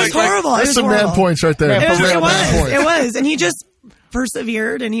to you. It was horrible. There's some man points right there. It was, and he just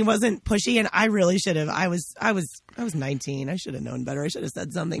persevered, and he wasn't pushy. And I really should have. I was 19. I should have known better. I should have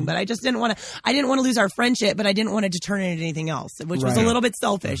said something, but I just didn't want to. I didn't want to lose our friendship, but I didn't want it to turn into anything else, which was a little bit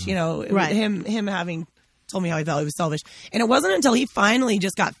selfish. Him having told me how he felt, he was selfish, and it wasn't until he finally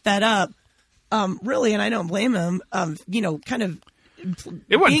just got fed up, really, and I don't blame him. Kind of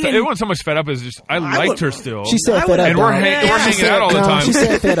It wasn't so much fed up as just I liked her still. She said fed up. And we're hanging out all the time. She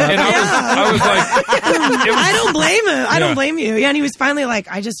said fed up. And I was like, I don't blame him. I don't blame you. Yeah, and he was finally like,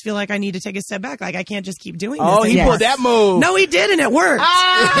 I just feel like I need to take a step back. Like I can't just keep doing this. Oh, he pulled that move. No, he did, and it worked.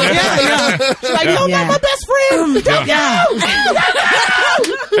 Yeah. She's like, you're not my best friend. Don't go.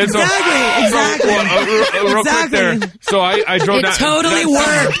 Exactly. Real quick there. So I drove down. It totally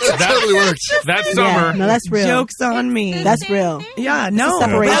worked. That summer. No, that's real. Joke's on me. That's real. Yeah, no.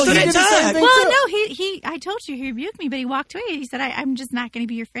 That's what it does. Well, no, he. I told you he rebuked me, but he walked away. He said, "I'm just not going to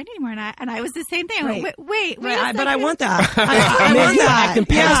be your friend anymore." And I was the same thing. I went, wait, but I want that. I want that. Acting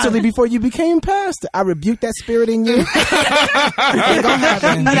pastorly before you became pastor. I rebuked that spirit in you.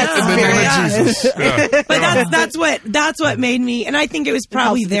 But that's what made me. And I think it was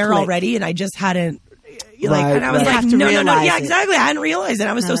probably there already, and I just hadn't. And I was like, no. Yeah, exactly. I hadn't realized it.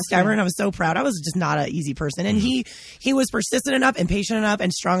 I was so stubborn. I was so proud. I was just not an easy person. And he was persistent enough and patient enough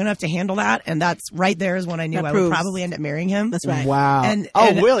and strong enough to handle that. And that's right there is when I knew I would probably end up marrying him. That's right. Wow. And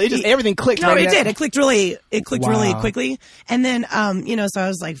really? It just everything clicked. No, it did. It clicked really quickly. And then, so I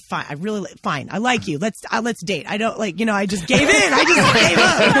was like, fine. I like you. Let's date. I don't I just gave in. I just gave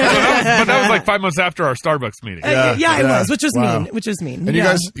up. But that was like 5 months after our Starbucks meeting. It was, which was mean. And you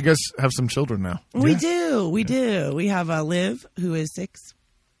guys have some children now. We do. We do. We have Liv, who is 6,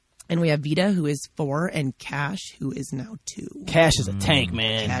 and we have Vita, who is 4, and Cash, who is now 2. Cash is a tank,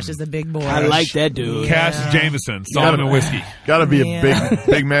 man. Cash is a big boy. I like that dude. Cash Jameson, Solomon Whiskey. Got to be a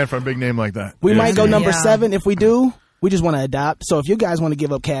big man for a big name like that. We might go number 7 if we do. We just want to adopt. So if you guys want to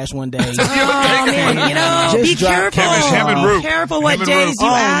give up Cash one day, man, be careful. Be careful what days you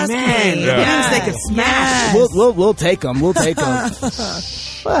ask me. Yes. They can smash. We'll take them. We'll take them.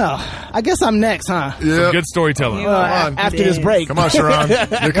 Well, I guess I'm next, huh? Yeah. Some good storytelling. After this break. Come on, Sharon.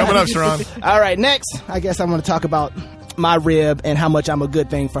 You're coming up, Sharon. All right, next, I guess I'm going to talk about my rib and how much I'm a good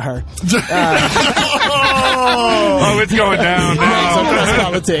thing for her. It's going down now. So that's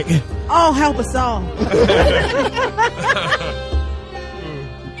politic. Oh, help us all.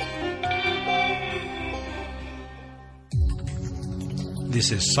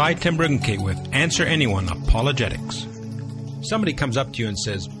 This is Cy Timbergenke with Answer Anyone Apologetics. Somebody comes up to you and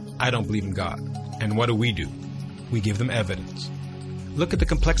says, I don't believe in God. And what do? We give them evidence. Look at the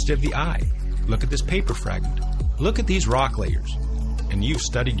complexity of the eye. Look at this paper fragment. Look at these rock layers. And you've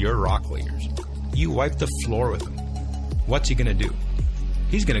studied your rock layers. You wipe the floor with them. What's he going to do?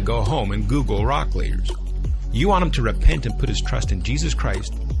 He's going to go home and Google rock layers. You want him to repent and put his trust in Jesus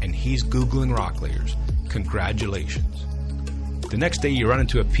Christ, and he's Googling rock layers. Congratulations. The next day you run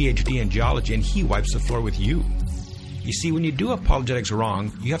into a PhD in geology and he wipes the floor with you. You see, when you do apologetics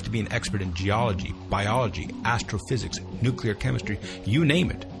wrong, you have to be an expert in geology, biology, astrophysics, nuclear chemistry, you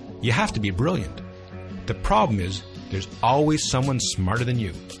name it. You have to be brilliant. The problem is, there's always someone smarter than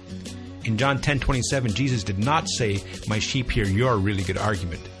you. In John 10:27, Jesus did not say, my sheep hear your really good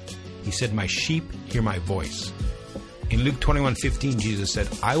argument. He said, my sheep hear my voice. In Luke 21:15, Jesus said,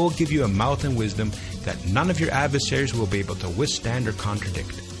 I will give you a mouth and wisdom that none of your adversaries will be able to withstand or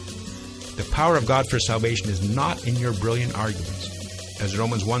contradict. The power of God for salvation is not in your brilliant arguments. As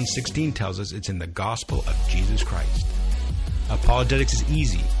Romans 1:16 tells us, it's in the gospel of Jesus Christ. Apologetics is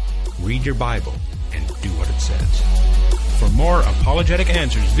easy. Read your Bible and do what it says. For more apologetic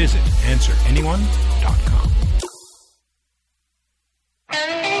answers, visit AnswerAnyone.com.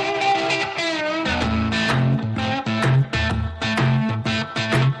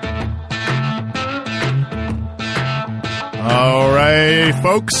 All right,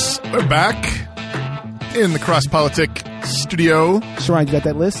 folks, we're back in the Cross Politic studio. Sharon, you got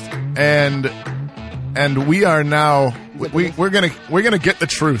that list? And we are now we're gonna get the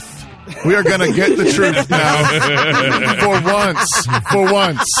truth. We are gonna get the truth now. For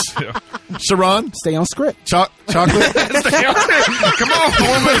once. Sharon, stay on script. Chocolate. Stay on script. Come on,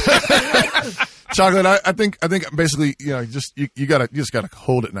 woman. Chocolate. I think basically, you just gotta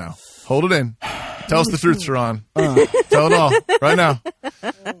hold it now. Hold it in. Tell us the truth, Sharon. Tell it all right now.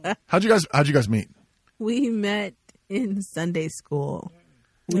 How'd you guys meet? We met in Sunday school.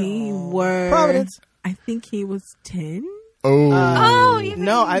 We were Providence. I think he was 10.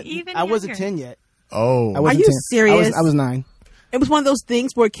 I wasn't 10 yet. Oh, are you 10. Serious? I was 9. It was one of those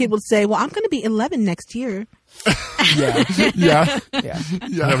things where a kid would say, "Well, I'm going to be 11 next year." Yeah.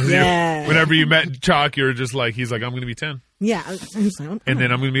 Whenever you met Chalk, you're just like, he's like, I'm going to be 10. Yeah, and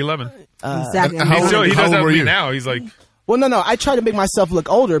then I'm going to be 11. Exactly. He does that with me now. He's like, well, no. I try to make myself look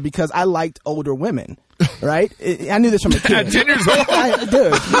older because I liked older women. right? I knew this from a kid. At 10 years old? I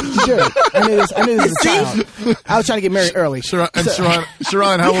knew this as a child. I was trying to get married early. Sharon,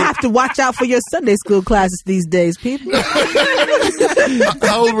 how You have to watch out for your Sunday school classes these days, people.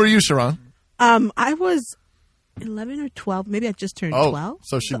 how old were you, Sharon? I was 11 or 12. Maybe I just turned 12.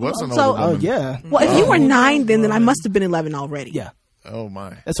 So she was an older older woman. Oh, yeah. Well, if you were 9, then I must have been 11 already. Yeah. Oh,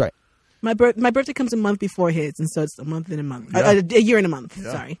 my. That's right. My birthday comes a month before his, and so it's a month and a month. A year and a month.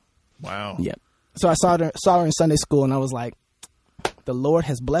 Yeah. Sorry. Wow. Yeah. So I saw her in Sunday school, and I was like, the Lord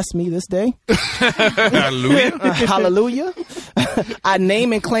has blessed me this day. Hallelujah. Hallelujah. I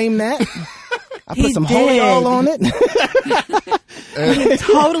name and claim that. I put some holy oil on it. He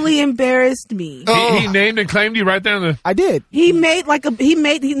totally embarrassed me. He named and claimed you right there in the... I did. He made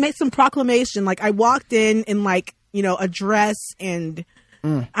some proclamation. Like, I walked in like, a dress, and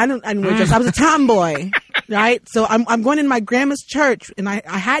I didn't wear a dress. I was a tomboy, right? So I'm going in my grandma's church, and I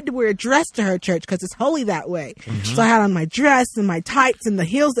had to wear a dress to her church because it's holy that way. Mm-hmm. So I had on my dress and my tights and the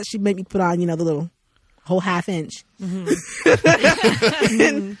heels that she made me put on, the little whole half-inch. Mm-hmm.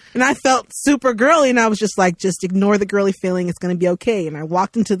 and I felt super girly, and I was just like, just ignore the girly feeling. It's going to be okay. And I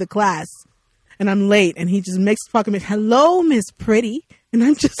walked into the class, and I'm late, and he just makes a proclamation, "Hello, Miss Pretty." And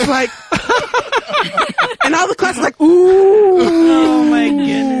I'm just like... And all the class is like, ooh. Oh, my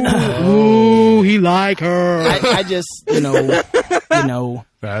goodness. Ooh, he like her. I just,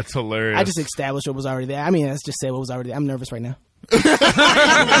 That's hilarious. I just established what was already there. I mean, let's just say what was already there. I'm nervous right now. Need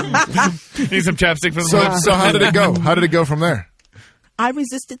some chapstick for the So how did it go? How did it go from there? I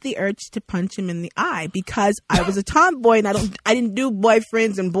resisted the urge to punch him in the eye because I was a tomboy, and I didn't do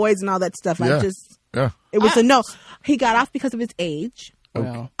boyfriends and boys and all that stuff. It was a no. He got off because of his age.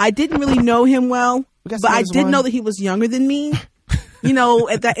 Okay. I didn't really know him well, but I did know that he was younger than me.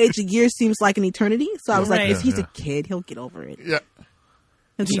 At that age, a year seems like an eternity. So I was like, he's a kid. He'll get over it. Yeah.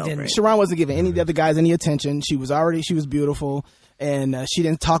 Sharon wasn't giving any of the other guys any attention. She was beautiful, and she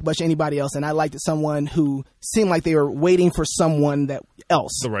didn't talk much to anybody else. And I liked someone who seemed like they were waiting for someone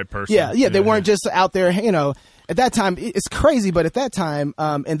else. The right person. Yeah. They weren't just out there, At that time, it's crazy, but at that time,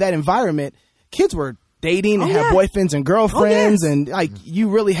 in that environment, kids were dating and had boyfriends and girlfriends, and like you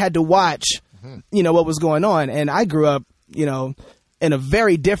really had to watch, what was going on. And I grew up, in a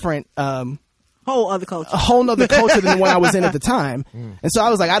very different whole other culture, than the one I was in at the time. And so I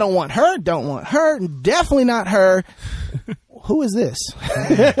was like, I don't want her, definitely not her. Who is this?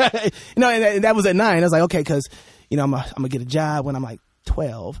 And that was at 9. I was like, okay, because I'm gonna get a job when I'm like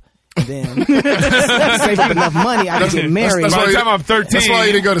 12. And then save up enough money, I can get married. By the time I'm 13. That's why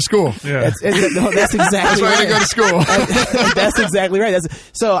you didn't go to school. Yeah. That's exactly That's why you didn't go to school. That's exactly right.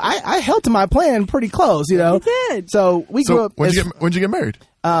 So I held to my plan pretty close, You did. So we grew up. When'd you get married?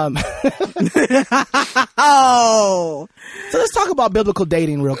 So let's talk about biblical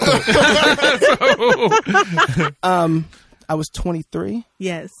dating real quick. I was 23.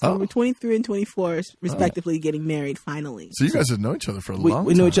 Yes. We were 23 and 24, respectively, getting married finally. So you guys had known each other for a long time.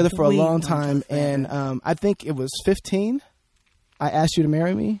 We knew each other for a long time. And I think it was 15. I asked you to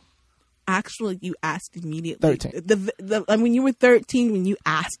marry me. Actually, you asked immediately. 13. When you were 13, when you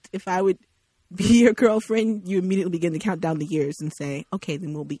asked if I would be your girlfriend, you immediately begin to count down the years and say, okay,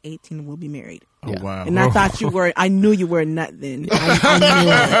 then we'll be 18 and we'll be married. Oh, wow. And I thought I knew you were a nut then.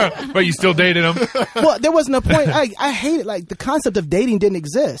 I knew it. But you still dated him? Well, there wasn't a point. I hated, the concept of dating didn't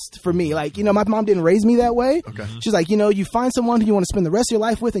exist for me. My mom didn't raise me that way. Okay. She's like, you find someone who you want to spend the rest of your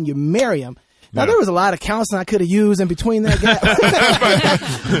life with and you marry him. Now, there was a lot of counseling I could have used in between that gap.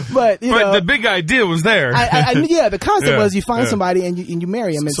 but the big idea was there. The concept was you find somebody and you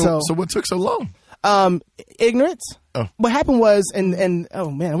marry him. And so what took so long? Ignorance. Oh. What happened was, and oh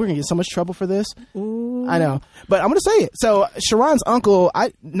man, we're gonna get so much trouble for this. Ooh. I know, but I'm gonna say it. So Sharon's uncle,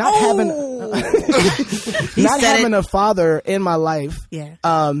 having a father in my life. Yeah.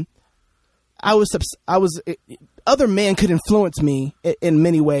 I was other men could influence me in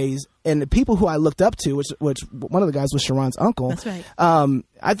many ways, and the people who I looked up to, which one of the guys was Sharon's uncle. That's right.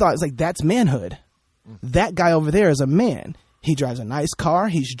 I thought it's like, that's manhood. That guy over there is a man. He drives a nice car.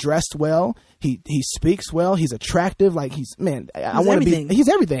 He's dressed well. He speaks well. He's attractive. He's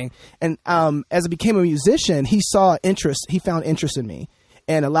everything. And as I became a musician, he saw interest. He found interest in me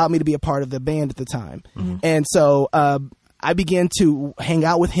and allowed me to be a part of the band at the time. Mm-hmm. And so I began to hang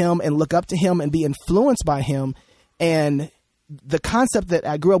out with him and look up to him and be influenced by him. And the concept that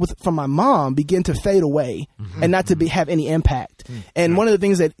I grew up with from my mom began to fade away and not to have any impact. And one of the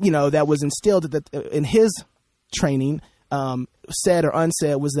things that, that was instilled in his training, said or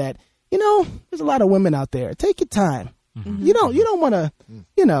unsaid, was that, there's a lot of women out there. Take your time. Mm-hmm. You don't want to,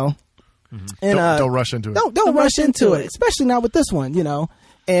 and don't rush into it. Don't rush into it, especially not with this one,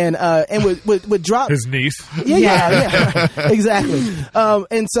 and would drop his niece. Yeah, exactly.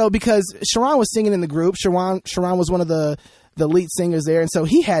 And so because Sharon was singing in the group, Sharon was one of the lead singers there, and so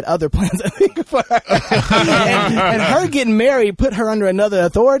he had other plans, I think, for her. and her getting married put her under another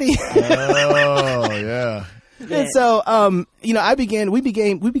authority. Oh yeah. And so, we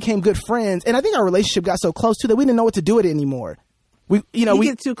became good friends, and I think our relationship got so close too that we didn't know what to do with it anymore. We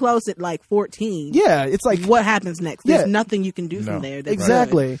get too close at like 14. Yeah, it's like what happens next? There's nothing you can do from there.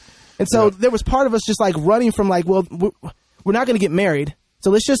 Exactly. Good. And so there was part of us just like running from like, well, we're not going to get married, so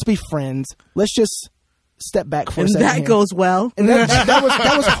let's just be friends. Let's just step back for a second. And that goes well. And that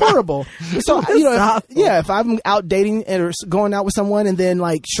was horrible. So if I'm out dating or going out with someone, and then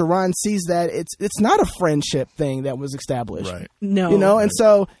like Sharon sees that it's not a friendship thing that was established, right? No, and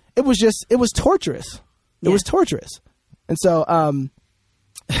so it was torturous. It was torturous, and so how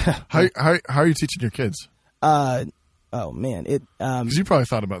are you teaching your kids? Oh man, because you probably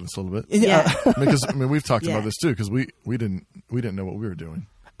thought about this a little bit. Yeah, because we've talked about this too, because we didn't know what we were doing.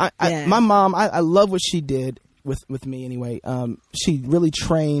 My mom, I love what she did with me anyway. She really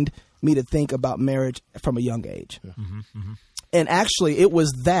trained me to think about marriage from a young age. Yeah. And actually, it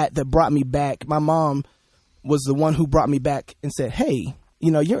was that brought me back. My mom was the one who brought me back and said, hey,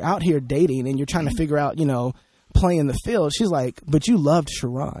 you're out here dating and you're trying to figure out, playing the field. She's like, but you loved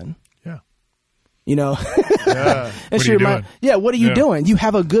Sharon. Yeah. Yeah. And what are you doing? You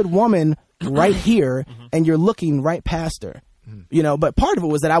have a good woman right here and you're looking right past her. But part of it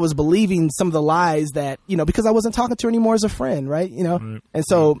was that I was believing some of the lies that, because I wasn't talking to her anymore as a friend, right? And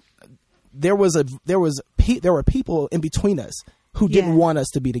so there were people in between us who didn't want us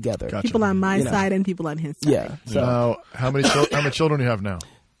to be together. Gotcha. People on my side and people on his side. Yeah. So how many children do you have now?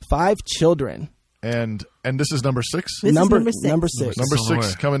 5 children. And this is number 6? This is number 6. Number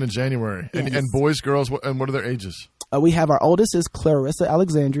 6 coming in January. Yes. And boys, girls, and what are their ages? We have our oldest is Clarissa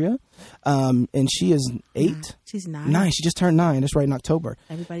Alexandria, and she is 8. She's 9. 9. She just turned 9. That's right, in October.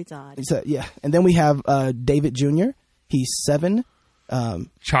 Everybody's odd. Yeah. And then we have David Jr. He's 7.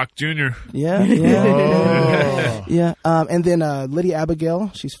 Chalk Jr. Yeah. Oh. Yeah. And then Lydia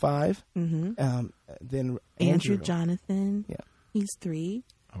Abigail, she's 5. Mm-hmm. Then Andrew Jonathan. Yeah. He's 3.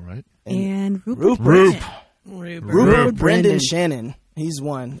 All right. And Rupert Brendan Shannon. He's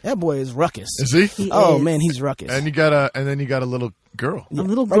 1. That boy is ruckus. Is he? Man, he's ruckus. And then you got a little girl. Yeah. A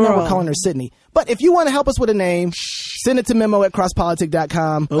little girl. Right now we're calling her Sydney. But if you want to help us with a name, send it to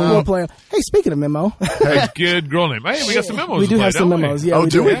memo@crosspolitic.com. We'll play. Hey, speaking of memo. Hey, good girl name. Hey, we got some memos. We do have some memos. Yeah,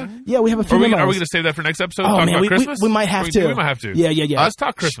 do we? Yeah, we have a few memos. Are we going to save that for next episode? Oh, talk man, about Christmas? We might have to. We might have to. Yeah. Let's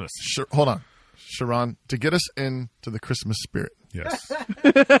talk Christmas. Hold on. Sharon, to get us into the Christmas spirit. Yes.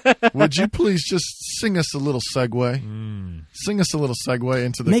 Would you please just sing us a little segue? Sing us a little segue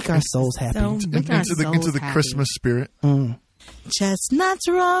into the make our souls happy. into the Christmas spirit. Chestnuts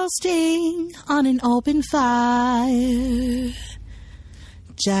roasting on an open fire.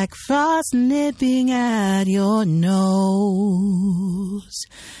 Jack Frost nipping at your nose.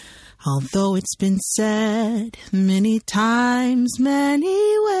 Although it's been said many times,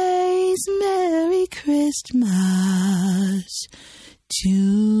 many ways, Merry Christmas to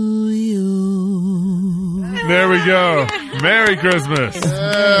you. There we go. Merry Christmas. All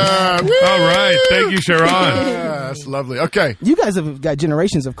right. Thank you, Sharon. That's lovely. Okay. You guys have got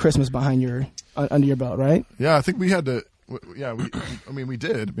generations of Christmas behind under your belt, right? Yeah, I think we had to. Yeah, we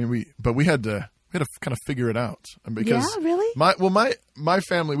did. But we had to kind of figure it out because really? My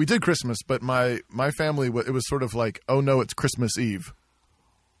family, we did Christmas, but my family, it was sort of like, oh no, it's Christmas Eve.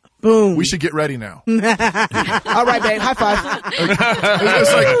 Boom. We should get ready now. All right, babe. High five.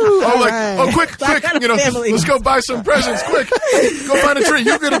 It's like, quick, let's go buy some presents, quick. Go find a tree.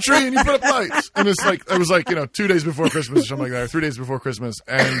 You get a tree and you put up lights. And it was like 2 days before Christmas or something like that, or 3 days before Christmas.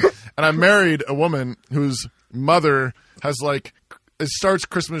 And I married a woman whose mother has it starts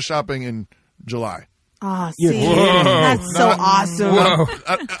Christmas shopping in July. Oh, see, that's so awesome.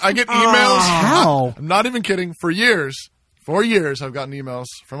 I get emails. How? I'm not even kidding. For years, I've gotten emails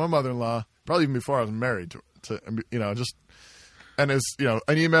from my mother-in-law, probably even before I was married to and it's,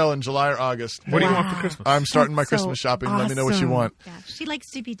 an email in July or August. What do you want for Christmas? I'm starting my Christmas shopping. Awesome. Let me know what you want. Yeah, she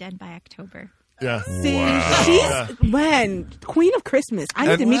likes to be done by October. Yeah. See, she's Queen of Christmas. I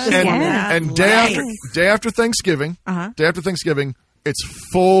need to meet this woman. And day after Thanksgiving, it's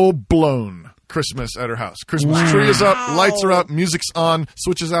full-blown Christmas at her house. Christmas tree is up, lights are up, music's on,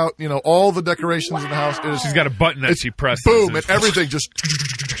 switches out, all the decorations in the house. She's got a button that she presses. Boom, and everything just...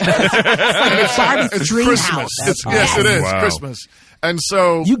 it's Christmas. Yes, it is. Wow. Christmas. And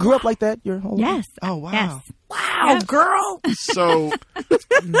so... You grew up like that your whole life? Yes. Oh, wow. Yes. Wow, girl. So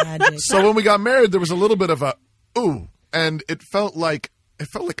when we got married, there was a little bit of a, ooh, and it felt like it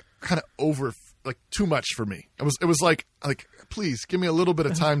felt like kind of over, like too much for me. It was like please give me a little bit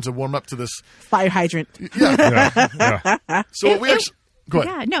of time to warm up to this fire hydrant. Yeah. So what we actually. Go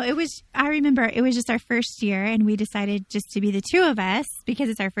ahead. Yeah, no, it was, I remember it was just our first year and we decided just to be the two of us because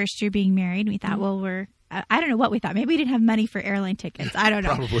it's our first year being married. We thought, well, I don't know what we thought. Maybe we didn't have money for airline tickets. I don't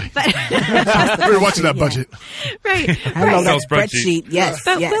know. Probably. But we were watching that budget. Right. I love that spreadsheet. Yes.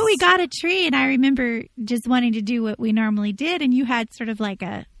 But we got a tree and I remember just wanting to do what we normally did. And you had sort of like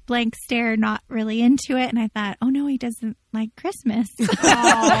a blank stare, not really into it. And I thought, oh no, he doesn't like Christmas.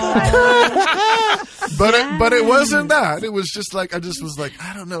 But it wasn't that. It was just like, I just was like,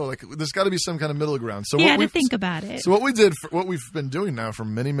 I don't know, like there's got to be some kind of middle ground. So you had to think about it. So what we did, what we've been doing now for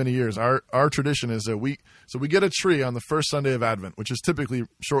many, many years, our tradition is that we get a tree on the first Sunday of Advent, which is typically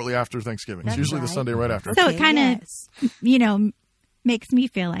shortly after Thanksgiving. It's usually the Sunday right after. So it kind of, makes me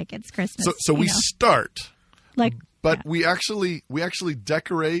feel like it's Christmas. So we start, like, but we actually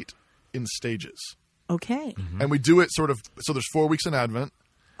decorate in stages. Okay. Mm-hmm. And we do it sort of, so there's 4 weeks in Advent.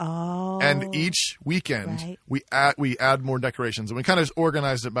 Oh. And each weekend we add more decorations, and we kind of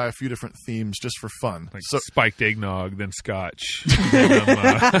organized it by a few different themes just for fun. Like spiked eggnog, then scotch. That's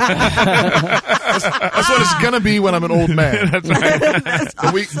what it's gonna be when I'm an old man. That's right.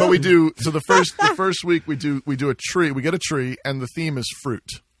 But we do, so the first week we do a tree. We get a tree, and the theme is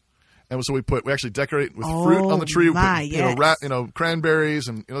fruit. And so we actually decorate with fruit on the tree. We put, cranberries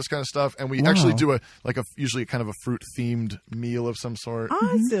and this kind of stuff. And we actually do usually kind of a fruit themed meal of some sort.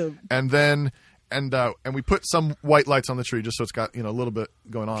 Awesome. And then, and we put some white lights on the tree just so it's got, a little bit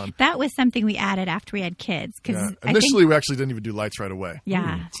going on. That was something we added after we had kids. Initially, we actually didn't even do lights right away.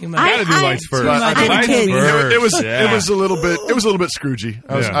 Yeah. Too much. Gotta do lights first. It was a little bit Scroogey.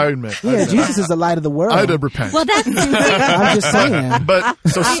 I admit. Yeah, Jesus is the light of the world. I had to repent. Well, that's I'm just saying. But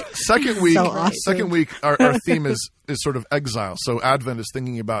so second week, our theme is sort of exile. So Advent is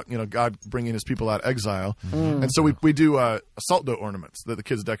thinking about God bringing His people out of exile, and so we do salt dough ornaments that the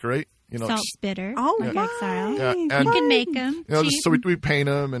kids decorate. Salt spitter. Oh, exile. Yeah, you can make them. So we paint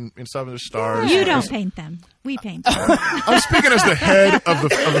them and stuff, and there's stars. You don't paint them. We paint them. I'm speaking as the head of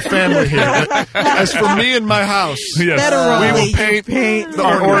the family here. As for me and my house, we will paint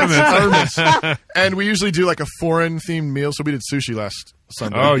our ornaments. And we usually do like a foreign themed meal. So we did sushi last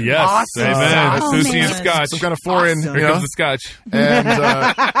Sunday. Oh yes, awesome. Amen. Sushi and scotch. Some kind of foreign. Here comes the scotch. And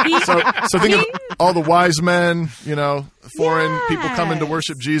so think of all the wise men. Foreign people coming to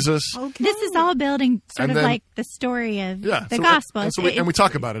worship Jesus. Okay. This is all building sort of like the story of the gospel. And we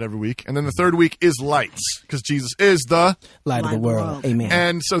talk about it every week. And then the third week is lights, because Jesus is the light of the world. Amen.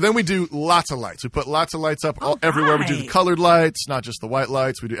 And so then we do lots of lights. We put lots of lights up everywhere. We do the colored lights, not just the white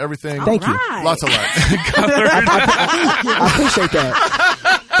lights. We do everything. Thank you. Lots of lights. I appreciate that.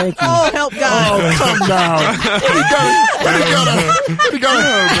 Thank you. Oh, help God. Oh, come down. You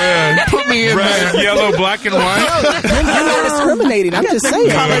gotta put me in red, there. Yellow, black, and white. I'm not discriminating. I'm just saying.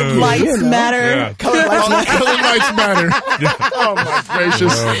 Colored lights matter. Yeah. Colored lights matter. Oh, my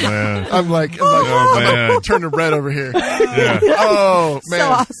gracious. Oh, man. I'm like, man. turning red over here. Yeah. Oh, man.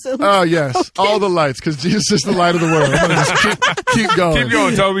 So awesome. Oh, yes. Okay. All the lights, because Jesus is the light of the world. I'm going to just keep going. Keep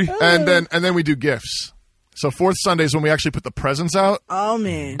going, Toby. And then we do gifts. So fourth Sunday is when we actually put the presents out. Oh,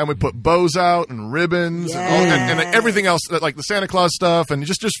 man. And we put bows out and ribbons and everything else, like the Santa Claus stuff and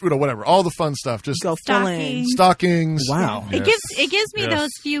just whatever, all the fun stuff. Just go stockings. Wow. It gives me those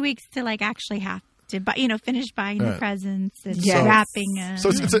few weeks to actually have to finish buying the presents and wrapping them. So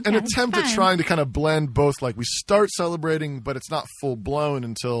it's an attempt at trying to kind of blend both. Like we start celebrating, but it's not full blown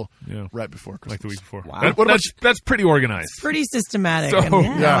until right before Christmas, like the week before. Wow. That's pretty organized. Pretty systematic. So,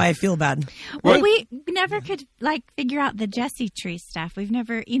 now I feel bad. Well, we never could figure out the Jesse tree stuff. We've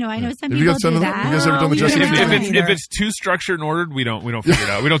never, I know some people do that. You guys ever done the Jesse tree? If it's too structured and ordered, we don't figure it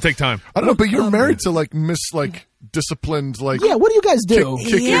out. We don't take time. I don't know, but you're married to disciplined what do you guys do?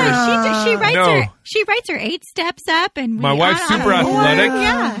 She writes her 8 steps up, and my wife's super athletic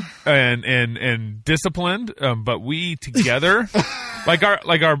and disciplined, but we together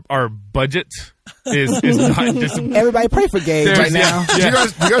our budget is not disciplined. Everybody pray for Gabe right now. Do you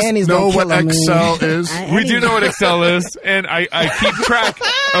guys know what Excel is? We do know what Excel is, and I keep track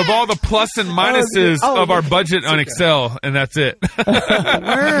of all the plus and minuses of our budget on Excel, and that's it.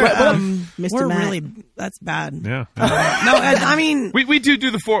 We're really, that's bad. Yeah. No, I mean, we do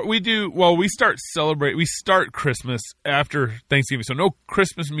the 4. We start Christmas after Thanksgiving, so no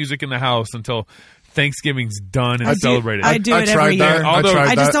Christmas music in the house until Thanksgiving's done and celebrated. I do it every year. Although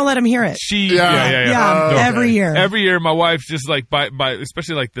I just don't let him hear it. Every year. Every year, my wife's just like by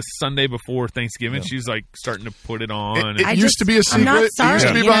especially like the Sunday before Thanksgiving, she's like starting to put it on. It used to be a secret. It used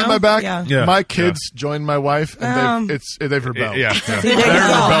to be behind my back. My kids joined my wife, and they've rebelled. Yeah, they're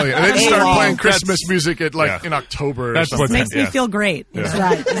rebellion. And they just start playing Christmas music at in October. That's what makes me feel great. That's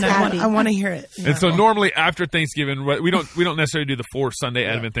right. And I want to hear it. And so normally after Thanksgiving, we don't necessarily do the 4 Sunday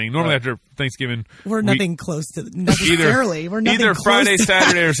Advent thing. Normally after Thanksgiving, we're nothing close to necessarily. We're nothing either close Friday, to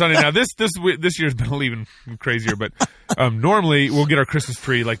Saturday, or Sunday. Now this year's been even crazier, but normally we'll get our Christmas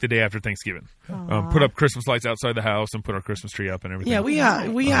tree like the day after Thanksgiving. Put up Christmas lights outside the house and put our Christmas tree up and everything. Yeah, we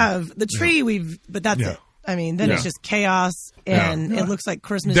have the tree. But that's it. I mean, then it's just chaos, and it looks like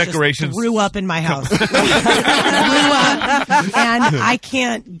Christmas decorations just threw up in my house. Threw up, and I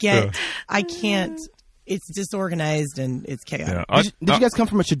can't. It's disorganized and it's chaotic. Yeah. Did you guys come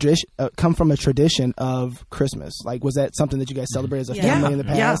from a tradition of Christmas? Like, was that something that you guys celebrated as a family in the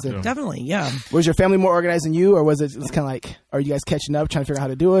past? Yeah, definitely. Yeah. Was your family more organized than you, or was it kind of like, are you guys catching up, trying to figure out how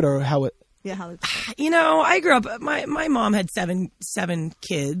to do it, or how it? Yeah, how I grew up. My mom had seven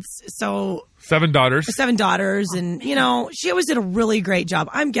kids, so 7 daughters. 7 daughters, and she always did a really great job.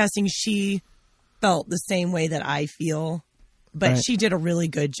 I'm guessing she felt the same way that I feel, but she did a really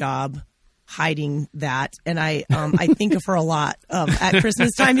good job hiding that, and I think of her a lot at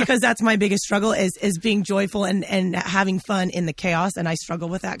Christmas time, because that's my biggest struggle is being joyful and having fun in the chaos, and I struggle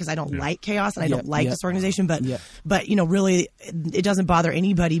with that because I don't like chaos and I don't like disorganization, but really it doesn't bother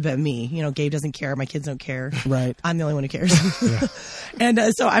anybody but me. Gabe doesn't care, my kids don't care, right? I'm the only one who cares. And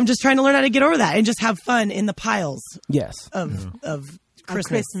so I'm just trying to learn how to get over that and just have fun in the piles of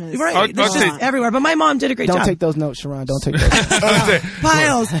Christmas. Right. It's just everywhere. But my mom did a great job. Don't take those notes, Sharon. Don't take those.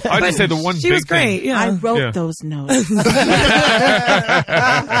 Piles. I'd just say the one she big was great. thing. I wrote those notes.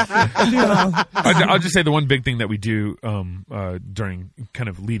 I'll just say the one big thing that we do during kind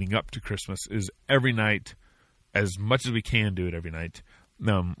of leading up to Christmas is every night, as much as we can do it every night,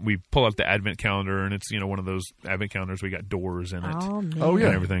 we pull out the Advent calendar, and it's one of those Advent calendars. We got doors in it, and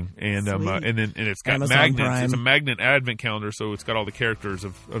everything, and it's got Amazon magnets. Prime. It's a magnet Advent calendar, so it's got all the characters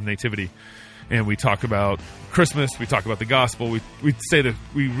of Nativity. And we talk about Christmas. We talk about the gospel. We say that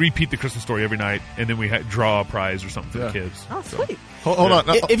we repeat the Christmas story every night, and then we draw a prize or something for the kids. Oh, sweet. Hold on.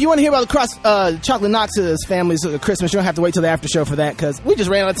 If you want to hear about the Chocolate Knox's family's Christmas, you don't have to wait till the after show for that, because we just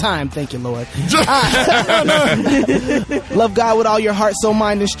ran out of time. Thank you, Lord. Love God with all your heart, soul,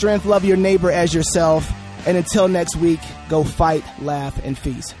 mind, and strength. Love your neighbor as yourself. And until next week, go fight, laugh, and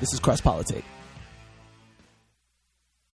feast. This is Cross Politic.